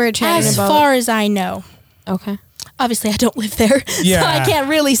 so you were chatting As about. far as I know. Okay. Obviously, I don't live there, so Yeah. I can't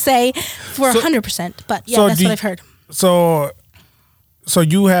really say for 100%. But yeah, so that's do what you- I've heard. So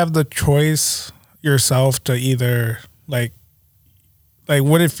you have the choice yourself to either like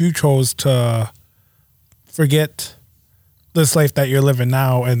what if you chose to forget this life that you're living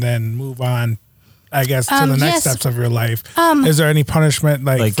now and then move on, I guess, to the next yes. steps of your life. Is there any punishment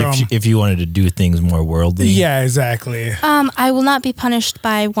Like from? if you wanted to do things more worldly. Yeah, exactly. I will not be punished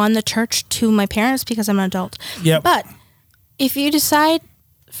by the church, to my parents because I'm an adult. Yep. But if you decide,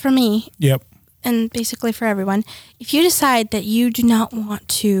 for me, Yep. and basically for everyone, if you decide that you do not want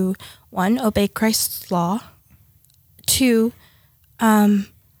to, 1, obey Christ's law, 2,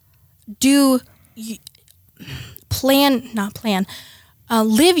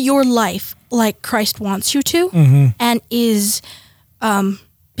 live your life like Christ wants you to, and is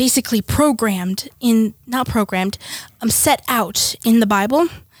basically set out in the Bible.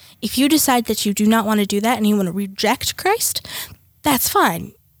 If you decide that you do not want to do that and you want to reject Christ, that's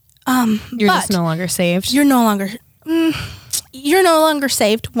fine. You're but just no longer saved. You're no longer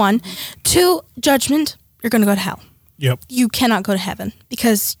saved. 1, 2, judgment. You're going to go to hell. Yep. You cannot go to heaven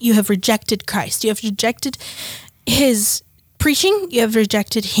because you have rejected Christ. You have rejected his preaching. You have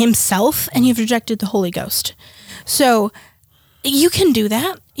rejected himself, and you've rejected the Holy Ghost. So you can do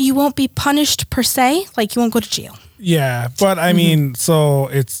that. You won't be punished per se. Like, you won't go to jail. Yeah, but I mean, so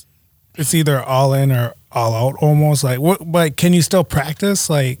it's either all in or all out almost. Like, what? But can you still practice?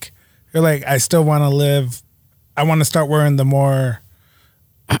 Like, you're like, I still want to live. I want to start wearing the more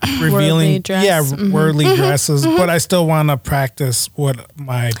revealing, Worldly dress. worldly dresses. But I still want to practice what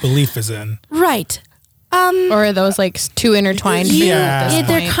my belief is in. Right. Or are those like too intertwined for you Yeah. at this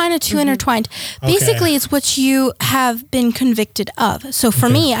They're point? kind of too intertwined. Okay. Basically, it's what you have been convicted of. So for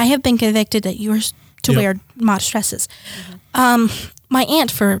me, I have been convicted that you are to Yep. wear modest dresses. My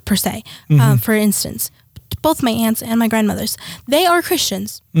aunt, for instance, both my aunts and my grandmothers, they are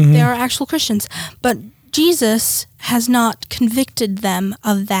Christians. They are actual Christians. But Jesus has not convicted them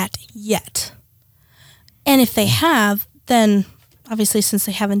of that yet. And if they have, then obviously, since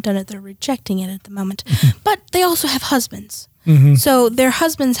they haven't done it, they're rejecting it at the moment. But they also have husbands. So their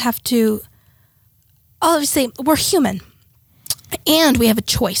husbands have to, obviously, we're human. And we have a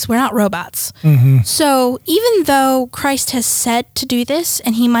choice. We're not robots. So even though Christ has said to do this,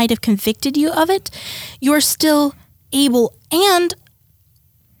 and he might have convicted you of it, you're still able and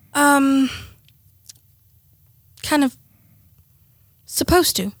kind of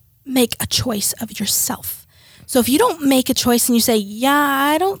supposed to make a choice of yourself. So if you don't make a choice and you say, "Yeah,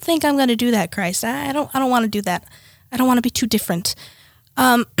 I don't think I'm going to do that, Christ. I don't want to do that. I don't want to be too different."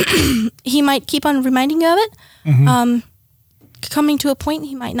 He might keep on reminding you of it. Coming to a point,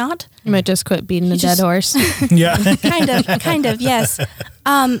 he might not. You might just quit beating a dead horse. Yeah. Kind of, yes.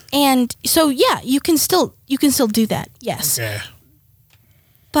 And so, yeah, you can still do that, yes. Yeah.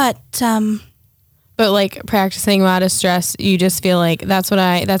 But But like practicing modest dress, you just feel like that's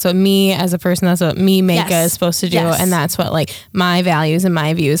what me as a person, that's what me, Meka, Yes. is supposed to do. Yes. And that's what like my values and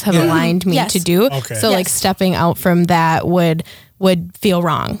my views have Yeah. aligned me Yes. to do. Okay. So like Yes. stepping out from that would feel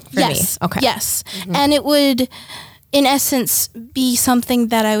wrong for yes, me. Okay. yes. And it would, in essence, be something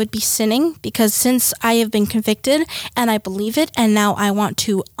that I would be sinning, because since I have been convicted and I believe it and now I want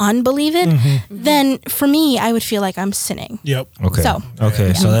to unbelieve it, then for me, I would feel like I'm sinning. Yep. Okay. So-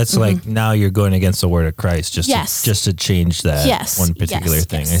 So that's like now you're going against the word of Christ just Yes. to change that Yes. one particular Yes.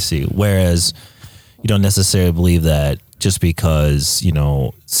 thing. Yes. I see. Whereas you don't necessarily believe that just because,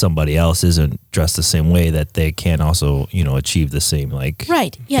 somebody else isn't dressed the same way that they can also, achieve the same like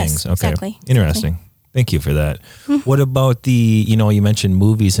Right. Yes. things. Okay. Exactly. Interesting. Thank you for that. What about you mentioned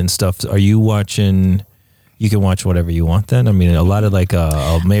movies and stuff. Are you watching? You can watch whatever you want then? I mean, a lot of like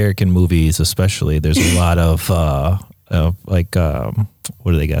American movies, especially, there's a lot of what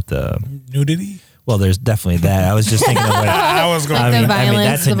do they got? Nudity. Well, there's definitely that. I was just thinking of like, I was going. The violence,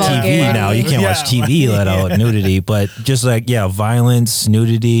 that's in the TV vulgarity. now. You can't watch TV, let alone nudity. But just like, violence,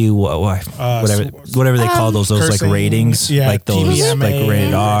 nudity, whatever they call those like cursing, ratings, yeah, like those TVMA. like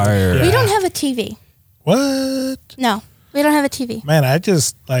rated R. Or, Yeah. We don't have a TV. What? No, we don't have a TV. Man, I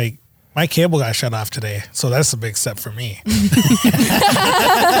just like my cable got shut off today, so that's a big step for me.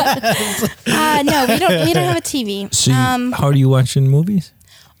 No, we don't have a TV. So how are you watching movies?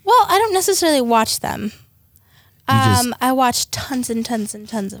 Well, I don't necessarily watch them. just- I watch tons and tons and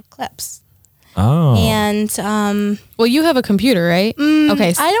tons of clips. Oh, And Well, you have a computer, right?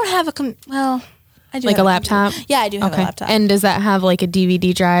 Okay. I don't have I do Like have a laptop? computer. Yeah, I do have Okay. a laptop. And does that have like a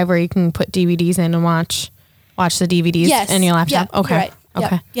DVD drive where you can put DVDs in and watch the DVDs yes, in your laptop? Yep, Okay. you're right.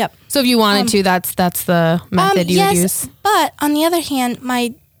 Okay. Yep. So if you wanted to, that's the method you would use. But on the other hand,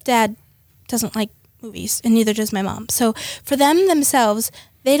 my dad doesn't like movies, and neither does my mom. So for them themselves,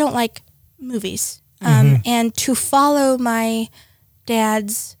 they don't like movies. And to follow my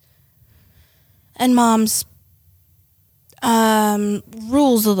dad's and mom's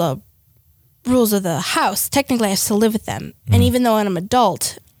rules of the rules of the house. Technically, I still live with them, and even though I'm an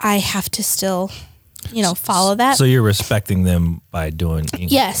adult, I have to still, follow that. So you're respecting them by doing.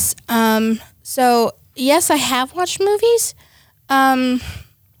 Yes. So yes, I have watched movies,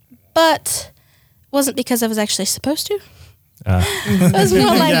 but it wasn't because I was actually supposed to. It was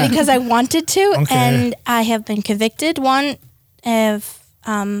more like because I wanted to, Okay. and I have been convicted. One, have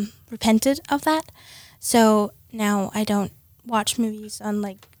repented of that, so now I don't watch movies on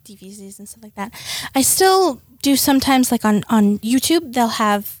like DVDs and stuff like that. I still do sometimes, like on YouTube, they'll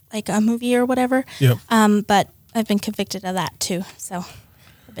have like a movie or whatever. Yep. But I've been convicted of that too, so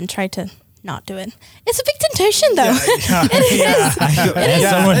I've been trying to not do it. It's a big temptation, though. As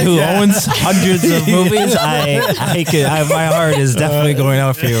someone who owns hundreds of movies, my heart is definitely going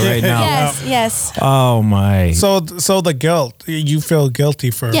out for you right now. Yes. Oh my! So the guilt, you feel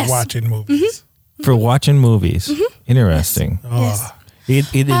guilty for Yes. watching movies. For watching movies, interesting. Yes.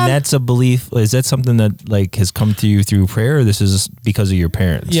 And that's a belief. Is that something that like has come to you through prayer, or this is because of your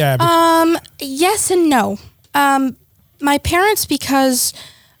parents? Yeah. Yes and no. My parents, because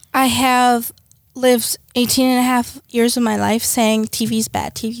I have lived 18 and a half years of my life saying TV's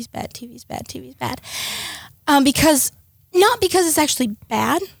bad, TV's bad, TV's bad, TV's bad. Because, not because it's actually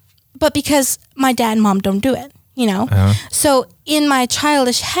bad, but because my dad and mom don't do it, So in my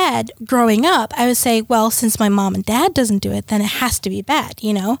childish head growing up, I would say, well, since my mom and dad doesn't do it, then it has to be bad,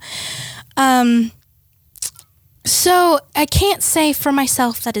 So I can't say for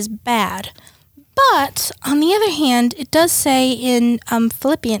myself that is bad. But on the other hand, it does say in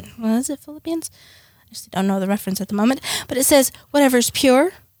Philippians, Philippians? I just don't know the reference at the moment. But it says, whatever is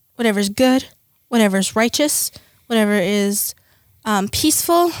pure, whatever is good, whatever is righteous, whatever is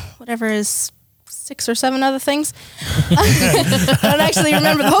peaceful, whatever is 6 or 7 other things. I don't actually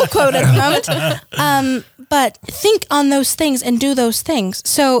remember the whole quote at the moment. But think on those things and do those things.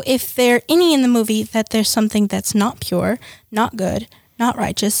 So if there any in the movie that there's something that's not pure, not good, not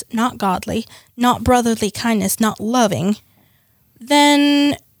righteous, not godly, not brotherly kindness, not loving,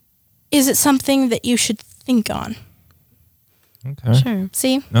 then is it something that you should think on? Okay. Sure.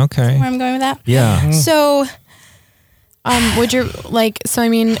 See Okay. where I'm going with that? Yeah. So Would your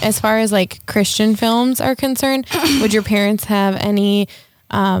as far as like Christian films are concerned, would your parents have any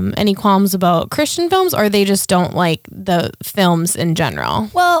qualms about Christian films, or they just don't like the films in general?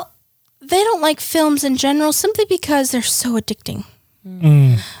 well, they don't like films in general simply because they're so addicting.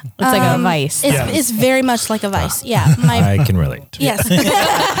 It's like a vice. It's very much like a vice. Yeah. I can relate. Yes.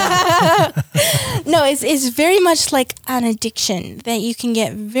 No, it's very much like an addiction that you can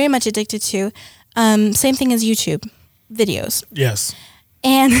get very much addicted to. Same thing as YouTube videos. Yes.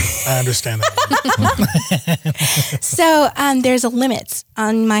 And I understand that. so there's a limit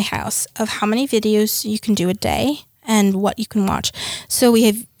on my house of how many videos you can do a day and what you can watch. So we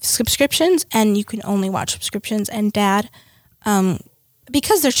have subscriptions, and you can only watch subscriptions. And Dad,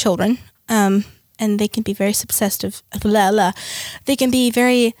 because they're children, and they can be very obsessive, they can be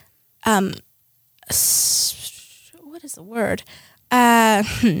very, what is the word?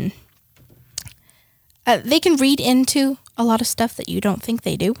 They can read into a lot of stuff that you don't think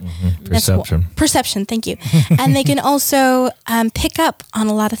they do. Perception. Perception, thank you. And they can also pick up on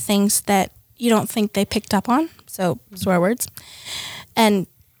a lot of things that you don't think they picked up on. So swear words. And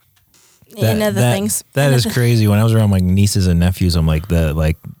other things. That is crazy. When I was around my nieces and nephews, I'm like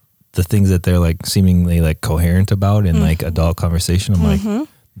the things that they're like seemingly like coherent about in like adult conversation. I'm like,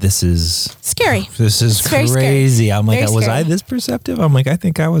 this is scary. This is It's very crazy. I'm like, Very was scary. I this perceptive? I'm like, I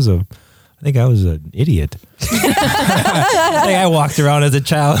think I was an idiot. I think I walked around as a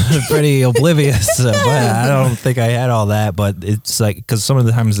child pretty oblivious, but I don't think I had all that. But it's like, because some of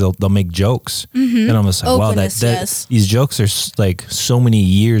the times they'll make jokes, and I'm just like, wow, Openness, yes. these jokes are like so many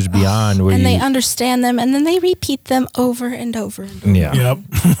years beyond where And they you. understand them, and then they repeat them over and over. And over. Yeah. Yep.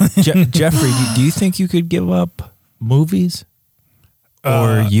 Jeffrey, do you think you could give up movies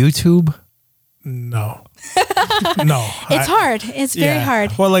or YouTube? No. No. It's hard. It's very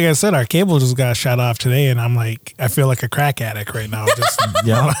hard. Well, like I said, our cable just got shut off today, and I'm like, I feel like a crack addict right now. Just,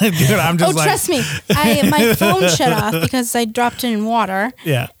 Yeah. dude, I'm just like, Trust me. My phone shut off because I dropped it in water.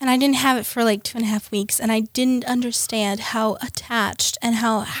 Yeah. And I didn't have it for like 2.5 weeks, and I didn't understand how attached and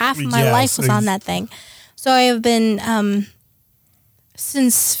how half of my Yes, life was on that thing. So I have been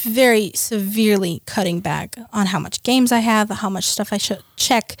since very severely cutting back on how much games I have, how much stuff I should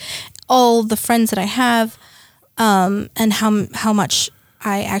check, all the friends that I have, and how much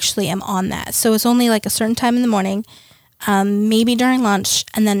I actually am on that. So it's only like a certain time in the morning, maybe during lunch,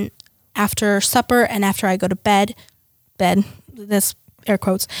 and then after supper and after I go to bed. That's air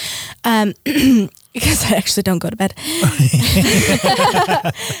quotes, because I actually don't go to bed.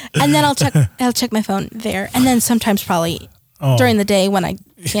 And then I'll check my phone there, and then sometimes probably during the day when I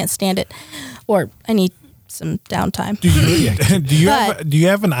can't stand it, or I need some downtime. Do you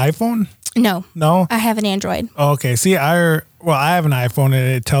have an iPhone? No, No. I have an Android. Oh, okay. See, I have an iPhone and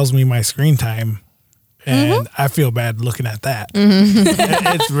it tells me my screen time, and I feel bad looking at that.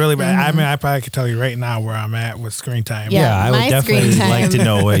 It's really bad. I mean, I probably could tell you right now where I'm at with screen time. Yeah. I my would definitely screen like time. to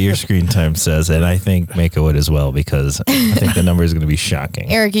know what your screen time says, and I think Maka would as well, because I think the number is going to be shocking.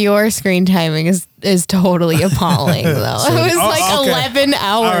 Eric, your screen timing is totally appalling though. It was like okay. 11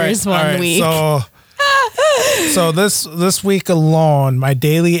 hours All right, week. So this week alone, my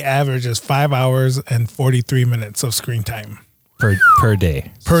daily average is 5 hours and 43 minutes of screen time Per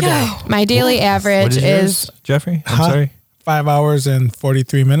day. per day. My daily What average is is yours, Jeffrey? I'm Huh? sorry. 5 hours and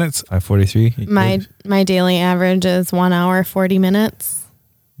 43 minutes. 5:43. my daily average is 1 hour 40 minutes.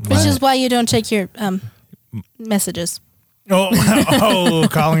 Which is why you don't check your messages. Oh,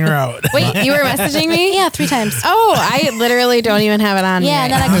 calling her out. Wait, you were messaging me? Yeah, 3 times. Oh, I literally don't even have it on. Yeah,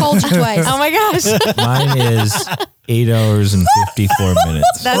 me and then I called you twice. oh my gosh, Mine is 8 hours and 54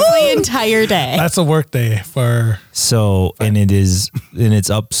 minutes. that's the entire day. That's a work day for. So, and it's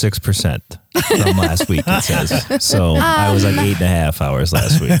up 6% from last week, it says. So I was like 8.5 hours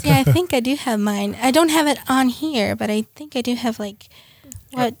last week. Yeah, I think I do have mine. I don't have it on here, but I think I do have like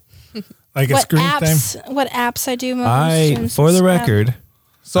what Like a screen time. what apps I do most. For the record,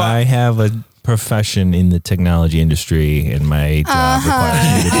 So I have a profession in the technology industry, and my job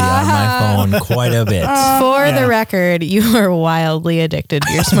requires me to be on my phone quite a bit. For the record, you are wildly addicted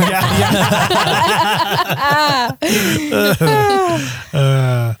to your smartphone.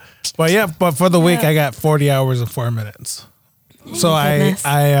 but for the week I got 40 hours and 4 minutes. So Goodness.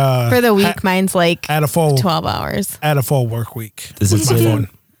 I For the week, mine's like had a full 12 hours. had a full work week. Does it with my say phone.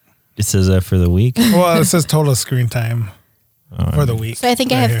 It says that for the week? Well, it says total screen time for the week. So I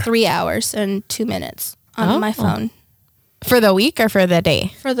think I right have here. 3 hours and 2 minutes on my phone For the week or for the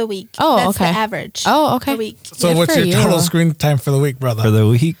day? for the week. Oh, That's okay. the average. Oh, okay. The week. So Good what's for your you. total screen time for the week, brother? For the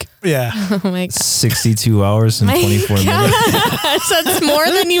week? Yeah. Oh my 62 hours and 24 minutes. gosh, that's more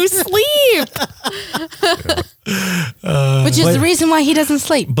than you sleep. Which is the reason why he doesn't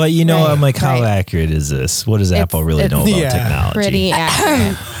sleep. But you know, Right, I'm like, how right. accurate is this? What does Apple really it's- know about yeah, technology? Pretty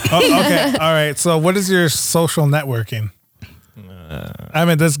accurate. Oh, okay. All right. So what is your social networking? I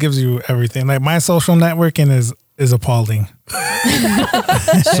mean, this gives you everything. Like my social networking is appalling.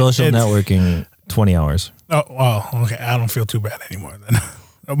 Social networking, 20 hours. Oh, well, okay. I don't feel too bad anymore then.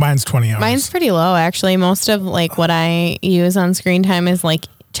 Mine's 20 hours. Mine's pretty low, actually. Most of like what I use on screen time is like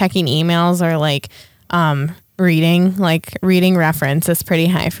checking emails or like reading reference is pretty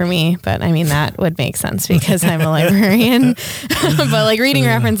high for me. But I mean, that would make sense because I'm a librarian. But like reading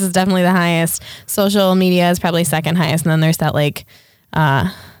reference is definitely the highest. Social media is probably second highest. And then there's that like,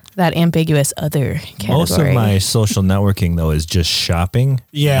 that ambiguous other category. Most of my social networking, though, is just shopping,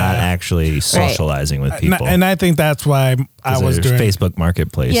 Yeah. not actually socializing with people. And I think that's why I 'Cause was there's doing Facebook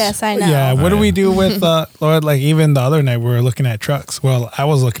Marketplace. Yes, I know. Yeah, what do we do with Lord? Like even the other night we were looking at trucks. Well, I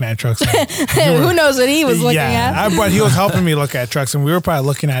was looking at trucks. Who knows what he was looking at? But he was helping me look at trucks, and we were probably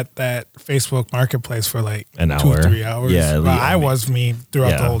looking at that Facebook Marketplace for like An 2 hour. or 3 hours. Yeah, well, I was me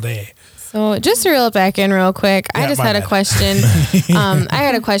throughout the Yeah. whole day. So just to reel it back in real quick, I Yeah, just my had a bad. question. I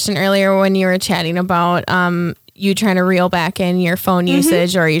had a question earlier when you were chatting about you trying to reel back in your phone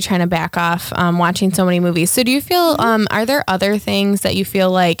usage, or you trying to back off watching so many movies. So do you feel are there other things that you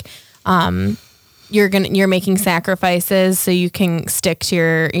feel like you're making sacrifices so you can stick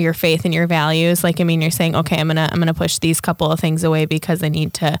to your faith and your values? Like, I mean, you're saying, okay, I'm gonna push these couple of things away because I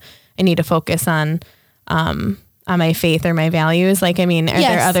need to focus on my faith or my values. Like, I mean, are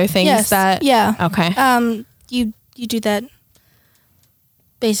there other things that? Yeah. Okay. You do that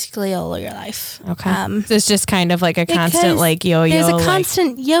basically all your life. Okay. So it's just kind of like a constant Because like yo-yo. There's a like-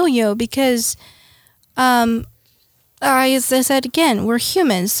 constant yo-yo because, as I said again, we're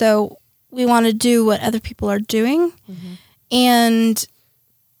humans, so we want to do what other people are doing, and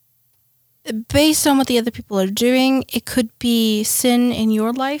based on what the other people are doing, it could be sin in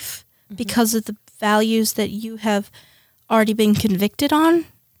your life because of the values that you have already been convicted on,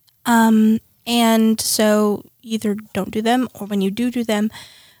 and so either don't do them, or when you do them,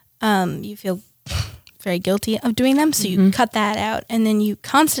 you feel very guilty of doing them, so you cut that out, and then you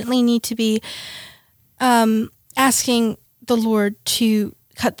constantly need to be asking the Lord to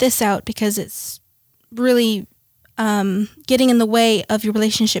cut this out because it's really getting in the way of your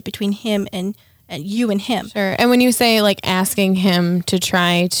relationship between Him and you and Him. Sure. And when you say like asking him to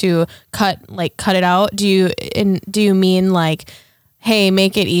try to cut it out, do you mean like hey,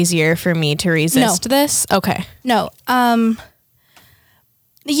 make it easier for me to resist this? Okay. No.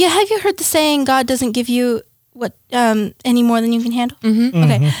 Yeah, have you heard the saying, God doesn't give you what any more than you can handle? Mm-hmm.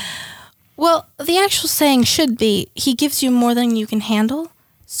 Okay. Well, the actual saying should be, he gives you more than you can handle,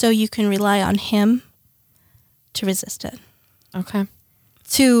 so you can rely on him to resist it. Okay.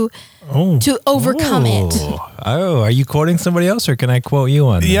 To overcome it. Oh, are you quoting somebody else, or can I quote you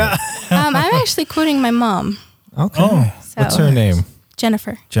on that? Yeah. I'm actually quoting my mom, Okay. Oh. So- What's her name?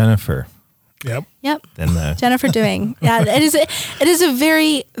 Jennifer. Jennifer. Yep. Yep. Then Jennifer Doing. Yeah, it is a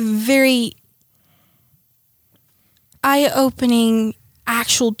very, very eye-opening,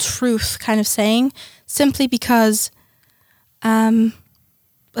 actual truth kind of saying, simply because he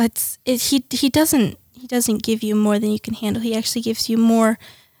doesn't give you more than you can handle. He actually gives you more.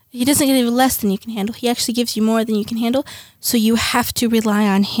 He doesn't give you less than you can handle. He actually gives you more than you can handle. So you have to rely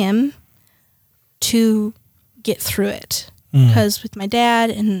on him to get through it. Because with my dad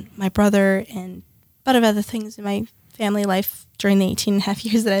and my brother and a lot of other things in my family life during the 18 and a half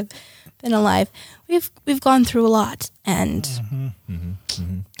years that I've been alive, we've gone through a lot. And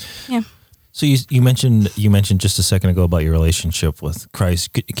yeah. So you mentioned just a second ago about your relationship with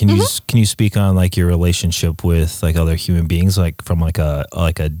Christ. Can you speak on like your relationship with like other human beings, like from like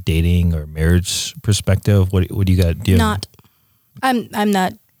a dating or marriage perspective? What do you got? I'm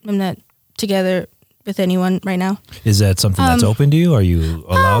not together with anyone right now. Is that something that's open to you? Are you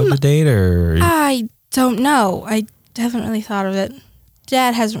allowed to date, or? I don't know. I haven't really thought of it.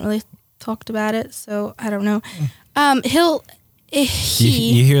 Dad hasn't really talked about it, so I don't know.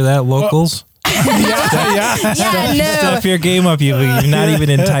 You hear that, locals? Step your game up. You've not even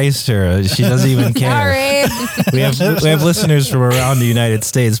enticed her. She doesn't even care. Sorry. We have listeners from around the United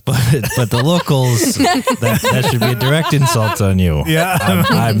States, but the locals, that should be a direct insult on you. Yeah.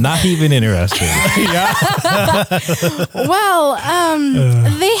 I'm not even interested. Well,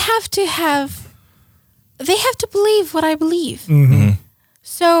 they have to believe what I believe. Mm-hmm.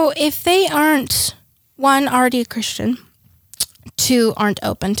 So if they aren't, one, already a Christian, two, aren't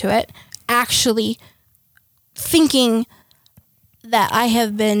open to it, actually thinking that I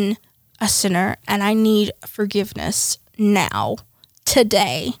have been a sinner and I need forgiveness now,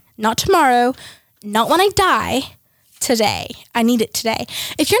 today, not tomorrow, not when I die, today. I need it today.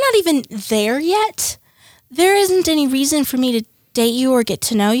 If you're not even there yet, there isn't any reason for me to date you or get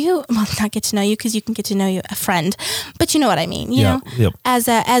to know you. Well, not get to know you, because you can get to know you a friend, but you know what I mean. You know, Yep. as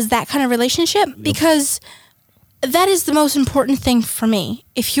that kind of relationship, because that is the most important thing for me.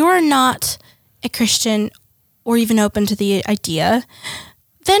 If you're not a Christian or even open to the idea,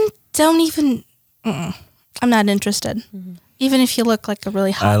 then don't even. I'm not interested. Mm-hmm. Even if you look like a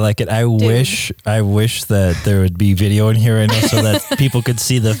really hot. I like it. I wish that there would be video in here right now so that people could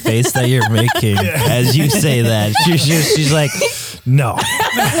see the face that you're making as you say that. She's like, no.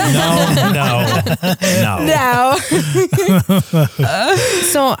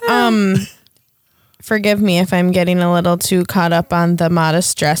 So, forgive me if I'm getting a little too caught up on the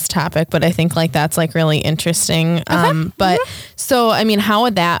modest dress topic, but I think like that's like really interesting. But so, I mean, how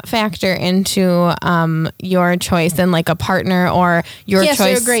would that factor into your choice and like a partner or your choice? He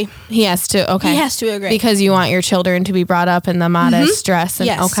has to agree. He has to. Okay. He has to agree. Because you want your children to be brought up in the modest dress. And,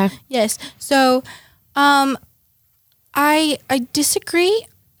 Yes. Okay. Yes. So, I disagree.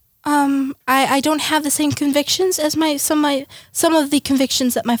 I don't have the same convictions as some of the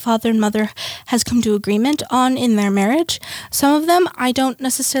convictions that my father and mother has come to agreement on in their marriage. Some of them I don't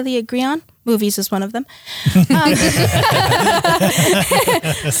necessarily agree on. Movies is one of them.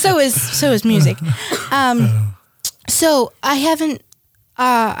 So is music. So I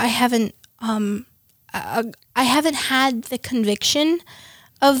haven't had the conviction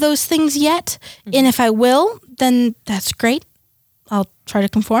of those things yet. And if I will, then that's great. I'll try to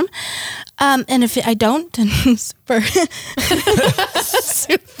conform. And if I don't, then super.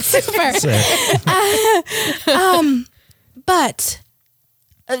 Super. But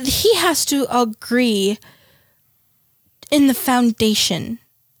he has to agree in the foundation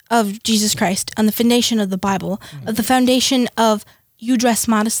of Jesus Christ, on the foundation of the Bible, of the foundation of you dress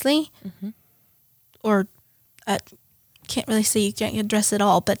modestly, or can't really say you can't dress at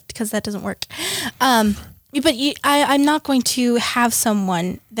all, but because that doesn't work. But I'm not going to have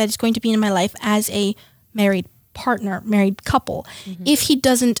someone that is going to be in my life as a married partner, married couple, if he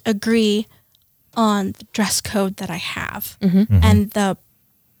doesn't agree on the dress code that I have and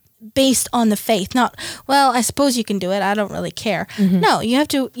based on the faith. Not, well, I suppose you can do it, I don't really care. No, you have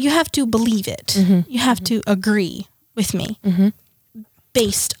to believe it. You have to agree with me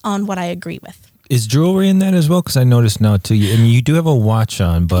based on what I agree with. Is jewelry in that as well? Because I noticed now too, and you do have a watch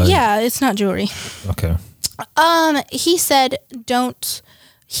on, but Yeah, it's not jewelry. okay. He said,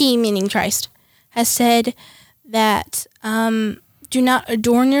 he, meaning Christ, has said that do not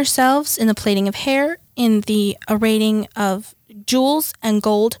adorn yourselves in the plaiting of hair, in the arraying of jewels and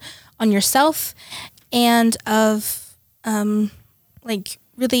gold on yourself, and of like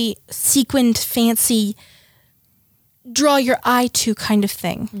really sequined, fancy, draw your eye to kind of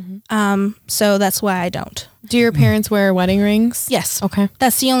thing. So that's why I don't. Do your parents wear wedding rings? Yes. Okay.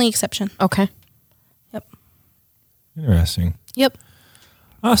 That's the only exception. Okay. Yep. Interesting. Yep.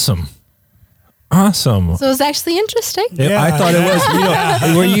 Awesome. So it was actually interesting. Yeah, I thought it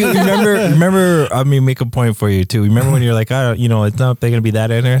was. Were you remember? I mean, make a point for you too. Remember when you're like, it's not going to be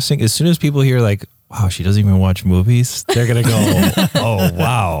that interesting. As soon as people hear like, wow, she doesn't even watch movies, they're gonna go, oh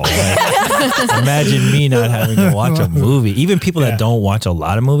wow. Like, imagine me not having to watch a movie. Even people that don't watch a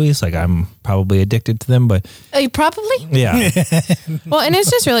lot of movies, like I'm probably addicted to them, but Probably. yeah. Well, and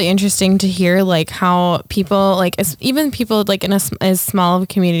it's just really interesting to hear like how people like even people like in as small of a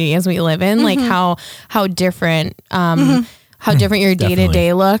community as we live in, like how different how different your day to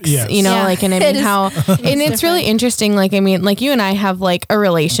day looks, Yes. you know, Yeah. like, and I mean, and it's really interesting. Like, I mean, like you and I have like a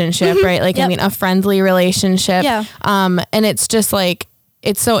relationship, right? Like, I Yep. mean, a friendly relationship. Yeah. And it's just like,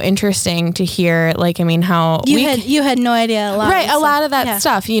 it's so interesting to hear, like, I mean, how You had no idea a lot. right. A lot of that Yeah.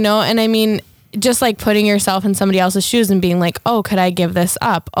 stuff, you know, and I mean, just like putting yourself in somebody else's shoes and being like, oh, could I give this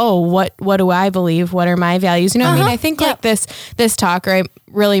up? Oh, what do I believe? What are my values? You know what I mean? I think like this talk, right,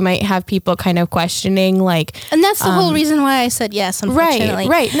 really might have people kind of questioning like, And that's the whole reason why I said yes, unfortunately.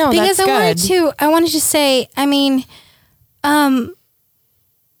 right. No, because that's I wanted to say, I mean,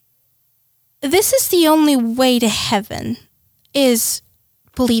 this is the only way to heaven is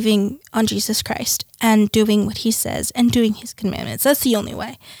believing on Jesus Christ and doing what he says and doing his commandments. That's the only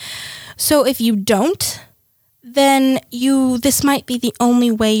way. So if you don't, then this might be the only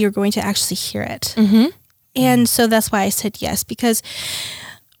way you're going to actually hear it. Mm-hmm. And so that's why I said yes, because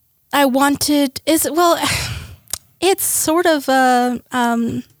I wanted, it's sort of a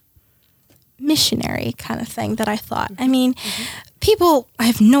missionary kind of thing that I thought. I mean, people, I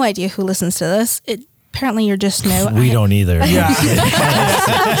have no idea who listens to this. Apparently you're just new. We don't either. Yeah.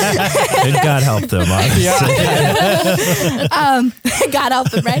 And God help them. God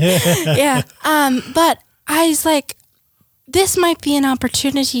help them, right? Yeah. But I was like, this might be an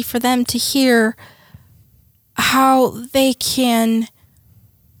opportunity for them to hear how they can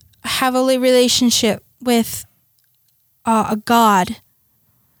have a relationship with a God,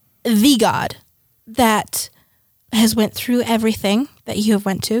 the God that has went through everything that you have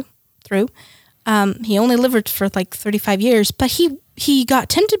went through. He only lived for like 35 years, but he got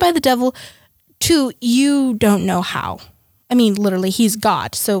tempted by the devil to you don't know how. I mean, literally, he's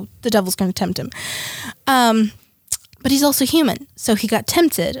God, so the devil's going to tempt him. But he's also human, so he got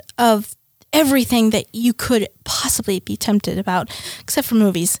tempted of everything that you could possibly be tempted about, except for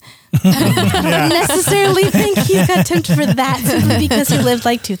movies. I don't necessarily think he got tempted for that simply because he lived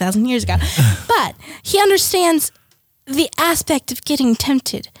like 2,000 years ago. But he understands the aspect of getting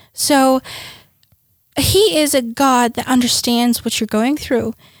tempted. So he is a God that understands what you're going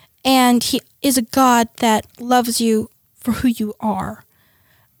through, and he is a God that loves you for who you are.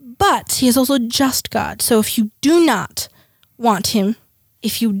 But he is also a just God. So if you do not want him,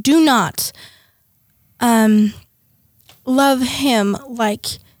 if you do not love him like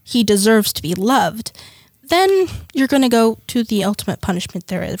he deserves to be loved, then you're going to go to the ultimate punishment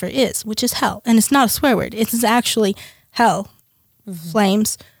there ever is, which is hell. And it's not a swear word. It's actually hell,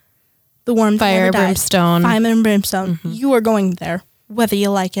 flames, the worm that Fire, never dies. brimstone. Fire and brimstone. You are going there, whether you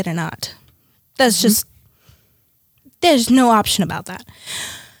like it or not. That's just, there's no option about that.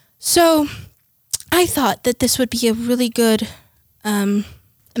 So I thought that this would be a really good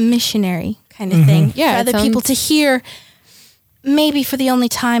missionary kind of thing Yeah, for it other sounds- people to hear, maybe for the only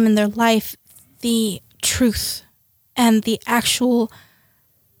time in their life, the truth and the actual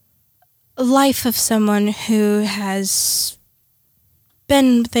life of someone who has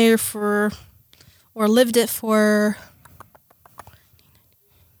been there for or lived it for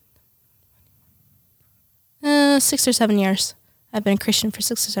 6 or 7 years. I've been a Christian for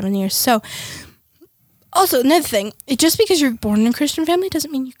 6 or 7 years. So, also another thing, just because you're born in a Christian family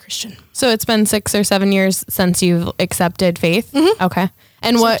doesn't mean you're Christian. So it's been 6 or 7 years since you've accepted faith. Okay.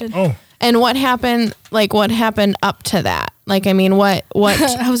 And Accepted. what happened? Like what happened up to that? Like, I mean, what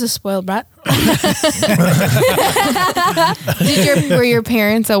I was a spoiled brat. were your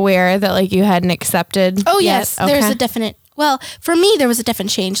parents aware that like you hadn't accepted? Oh, yet? yes. There's a definite, well, for me, there was a definite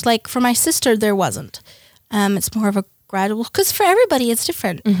change. Like for my sister, there wasn't. It's more of a gradual, because for everybody, it's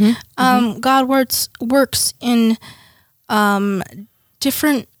different. God works in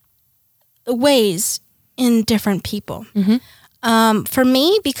different ways in different people. For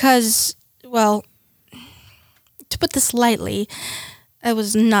me, because, well, to put this lightly, I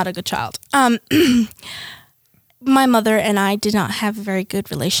was not a good child. My mother and I did not have a very good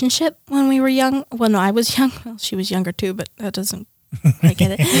relationship when we were young. When I was young, well, she was younger too, but that doesn't. I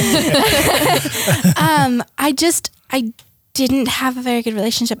get it. I didn't have a very good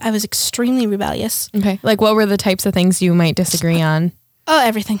relationship. I was extremely rebellious. Okay. Like, what were the types of things you might disagree on? Oh,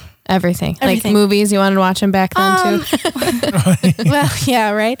 everything. Everything. Like Everything. movies, you wanted to watch them back then too? Well, yeah,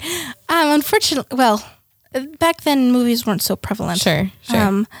 right. Unfortunately, back then movies weren't so prevalent. Sure.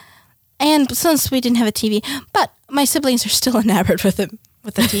 And since we didn't have a TV, but my siblings are still enamored with the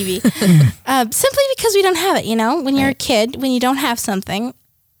TV, simply because we don't have it. You know, when you're a kid, when you don't have something,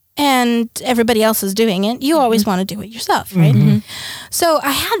 and everybody else is doing it, you always want to do it yourself, right? So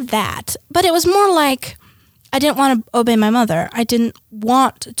I had that, but it was more like I didn't want to obey my mother. I didn't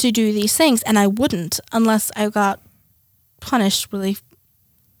want to do these things, and I wouldn't unless I got punished really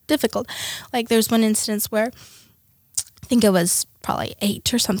difficult. Like there's one instance where I think it was probably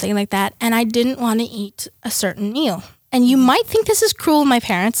 8 or something like that, and I didn't want to eat a certain meal. And you might think this is cruel, my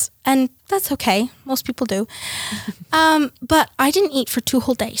parents, and that's okay. Most people do. But I didn't eat for 2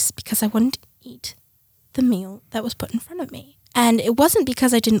 whole days because I wouldn't eat the meal that was put in front of me. And it wasn't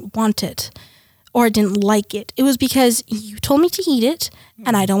because I didn't want it or I didn't like it. It was because you told me to eat it,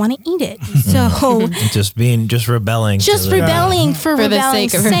 and I don't want to eat it. So just rebelling. just rebelling for the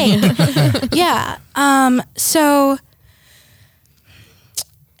rebelling's sake of sake. Yeah. So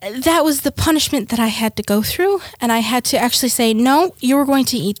that was the punishment that I had to go through, and I had to actually say, no, you're going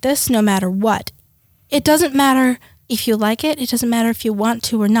to eat this no matter what. It doesn't matter if you like it. It doesn't matter if you want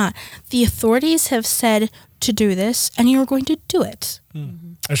to or not. The authorities have said to do this, and you're going to do it.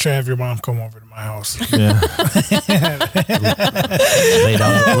 I should have your mom come over to my house. Yeah. lay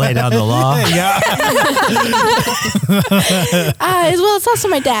down the law. Well, it's also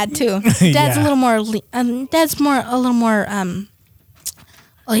my dad too. Dad's Yeah. a little more.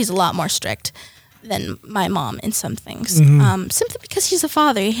 Well, he's a lot more strict than my mom in some things. Simply because he's a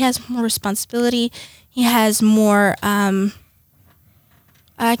father, he has more responsibility. He has more. I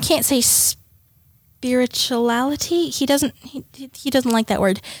can't say spirituality. He doesn't. He doesn't like that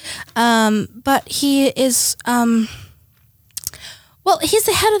word. But he is. Well, he's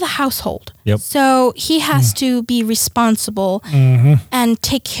the head of the household. Yep. So he has to be responsible and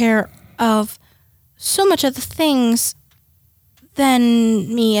take care of so much of the things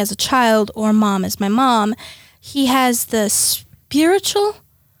than me as a child or mom as my mom. He has the spiritual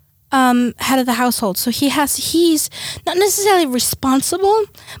head of the household. So he's not necessarily responsible,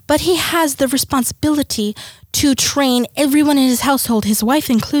 but he has the responsibility to train everyone in his household, his wife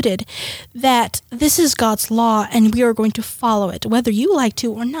included, that this is God's law and we are going to follow it, whether you like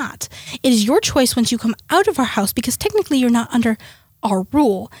to or not. It is your choice once you come out of our house, because technically you're not under our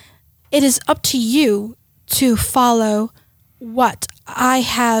rule. It is up to you to follow what I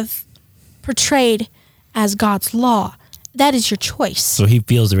have portrayed as God's law. That is your choice. So he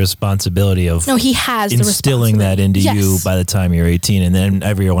feels the responsibility of No, he has instilling the that into you by the time you're 18, and then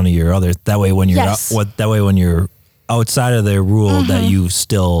every one of your other. That way, when you're when you're outside of their rule, that you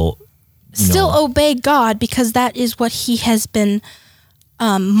still obey God, because that is what he has been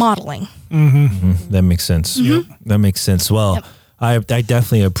modeling. That makes sense. That makes sense. Well, I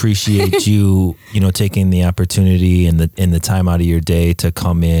definitely appreciate you, taking the opportunity and the time out of your day to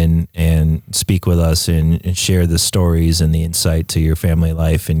come in and speak with us and share the stories and the insight to your family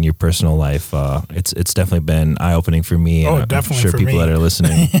life and your personal life. It's definitely been eye-opening for me. Oh, and definitely I'm sure for people me. that are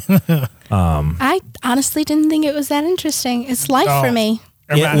listening. I honestly didn't think it was that interesting. It's life for me.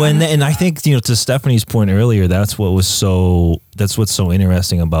 Yeah, and I think to Stephanie's point earlier, that's what's so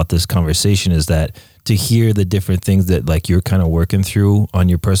interesting about this conversation is that to hear the different things that like you're kind of working through on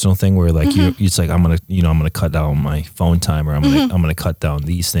your personal thing, where like it's like I'm gonna cut down my phone time, or I'm gonna cut down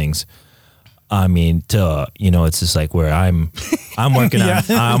these things. I mean, it's just like where I'm working on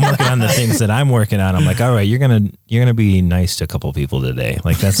I'm working on the things that I'm working on. I'm like, all right, you're gonna be nice to a couple people today.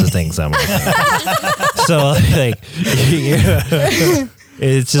 Like that's the things I'm working on. So like.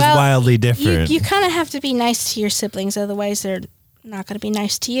 It's just wildly different. You kind of have to be nice to your siblings, otherwise they're not going to be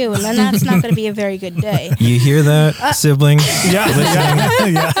nice to you, and then that's not going to be a very good day. You hear that, siblings? Yeah.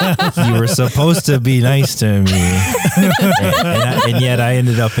 You were supposed to be nice to me, and yet I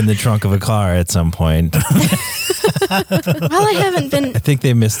ended up in the trunk of a car at some point. Well, I haven't been. I think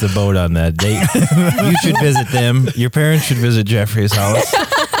they missed the boat on that. You should visit them. Your parents should visit Jeffrey's house.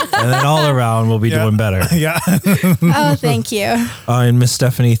 And then all around, we'll be doing better. Yeah. Oh, thank you. And Miss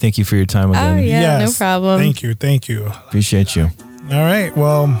Stephanie, thank you for your time again. Oh, yeah, Yes. no problem. Thank you. Appreciate you. All right.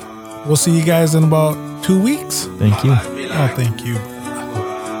 Well, we'll see you guys in about 2 weeks. Thank you. Oh, thank you.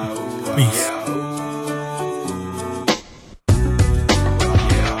 Peace.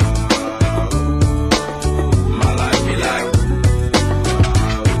 My life be like,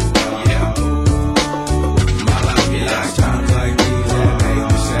 yeah. My life be like times like these that make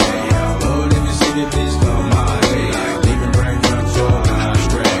me say, yeah. Lord, if you see me, please come my way. Like leaving brain control when I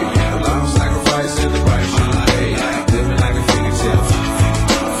stray. Yeah, long sacrifice in the price you pay. Like living like a fingertip.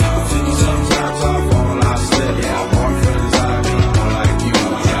 Sometimes I fall, I slip. Yeah, more friends I need, more like you.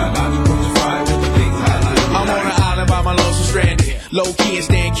 Yeah, not to crucify with the things I do. I'm on an island by my lonesome stranded. Low key and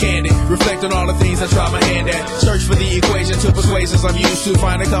staying candid. Reflect on all the things I try my hand at. Search for the equation to persuasions I'm used to.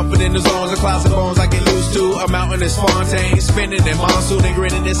 Find a comfort in the zones of clouds and bones I get used to. A mountain is Fontaine. Spinning in monsoon and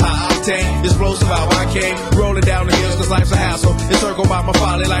grinning is high octane. Explosive how I came. Rolling down the hills cause life's a hassle. Encircled by my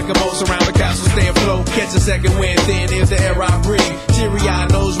folly like a moat around the castle. Stay afloat. Catch a second wind. Thin is the air I breathe.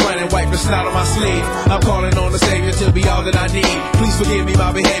 Teary-eyed nose running. Wipe the snot on my sleeve. I'm calling on the Savior to be all that I need. Please forgive me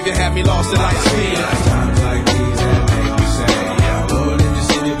my behavior. Had me lost in light speed. Times like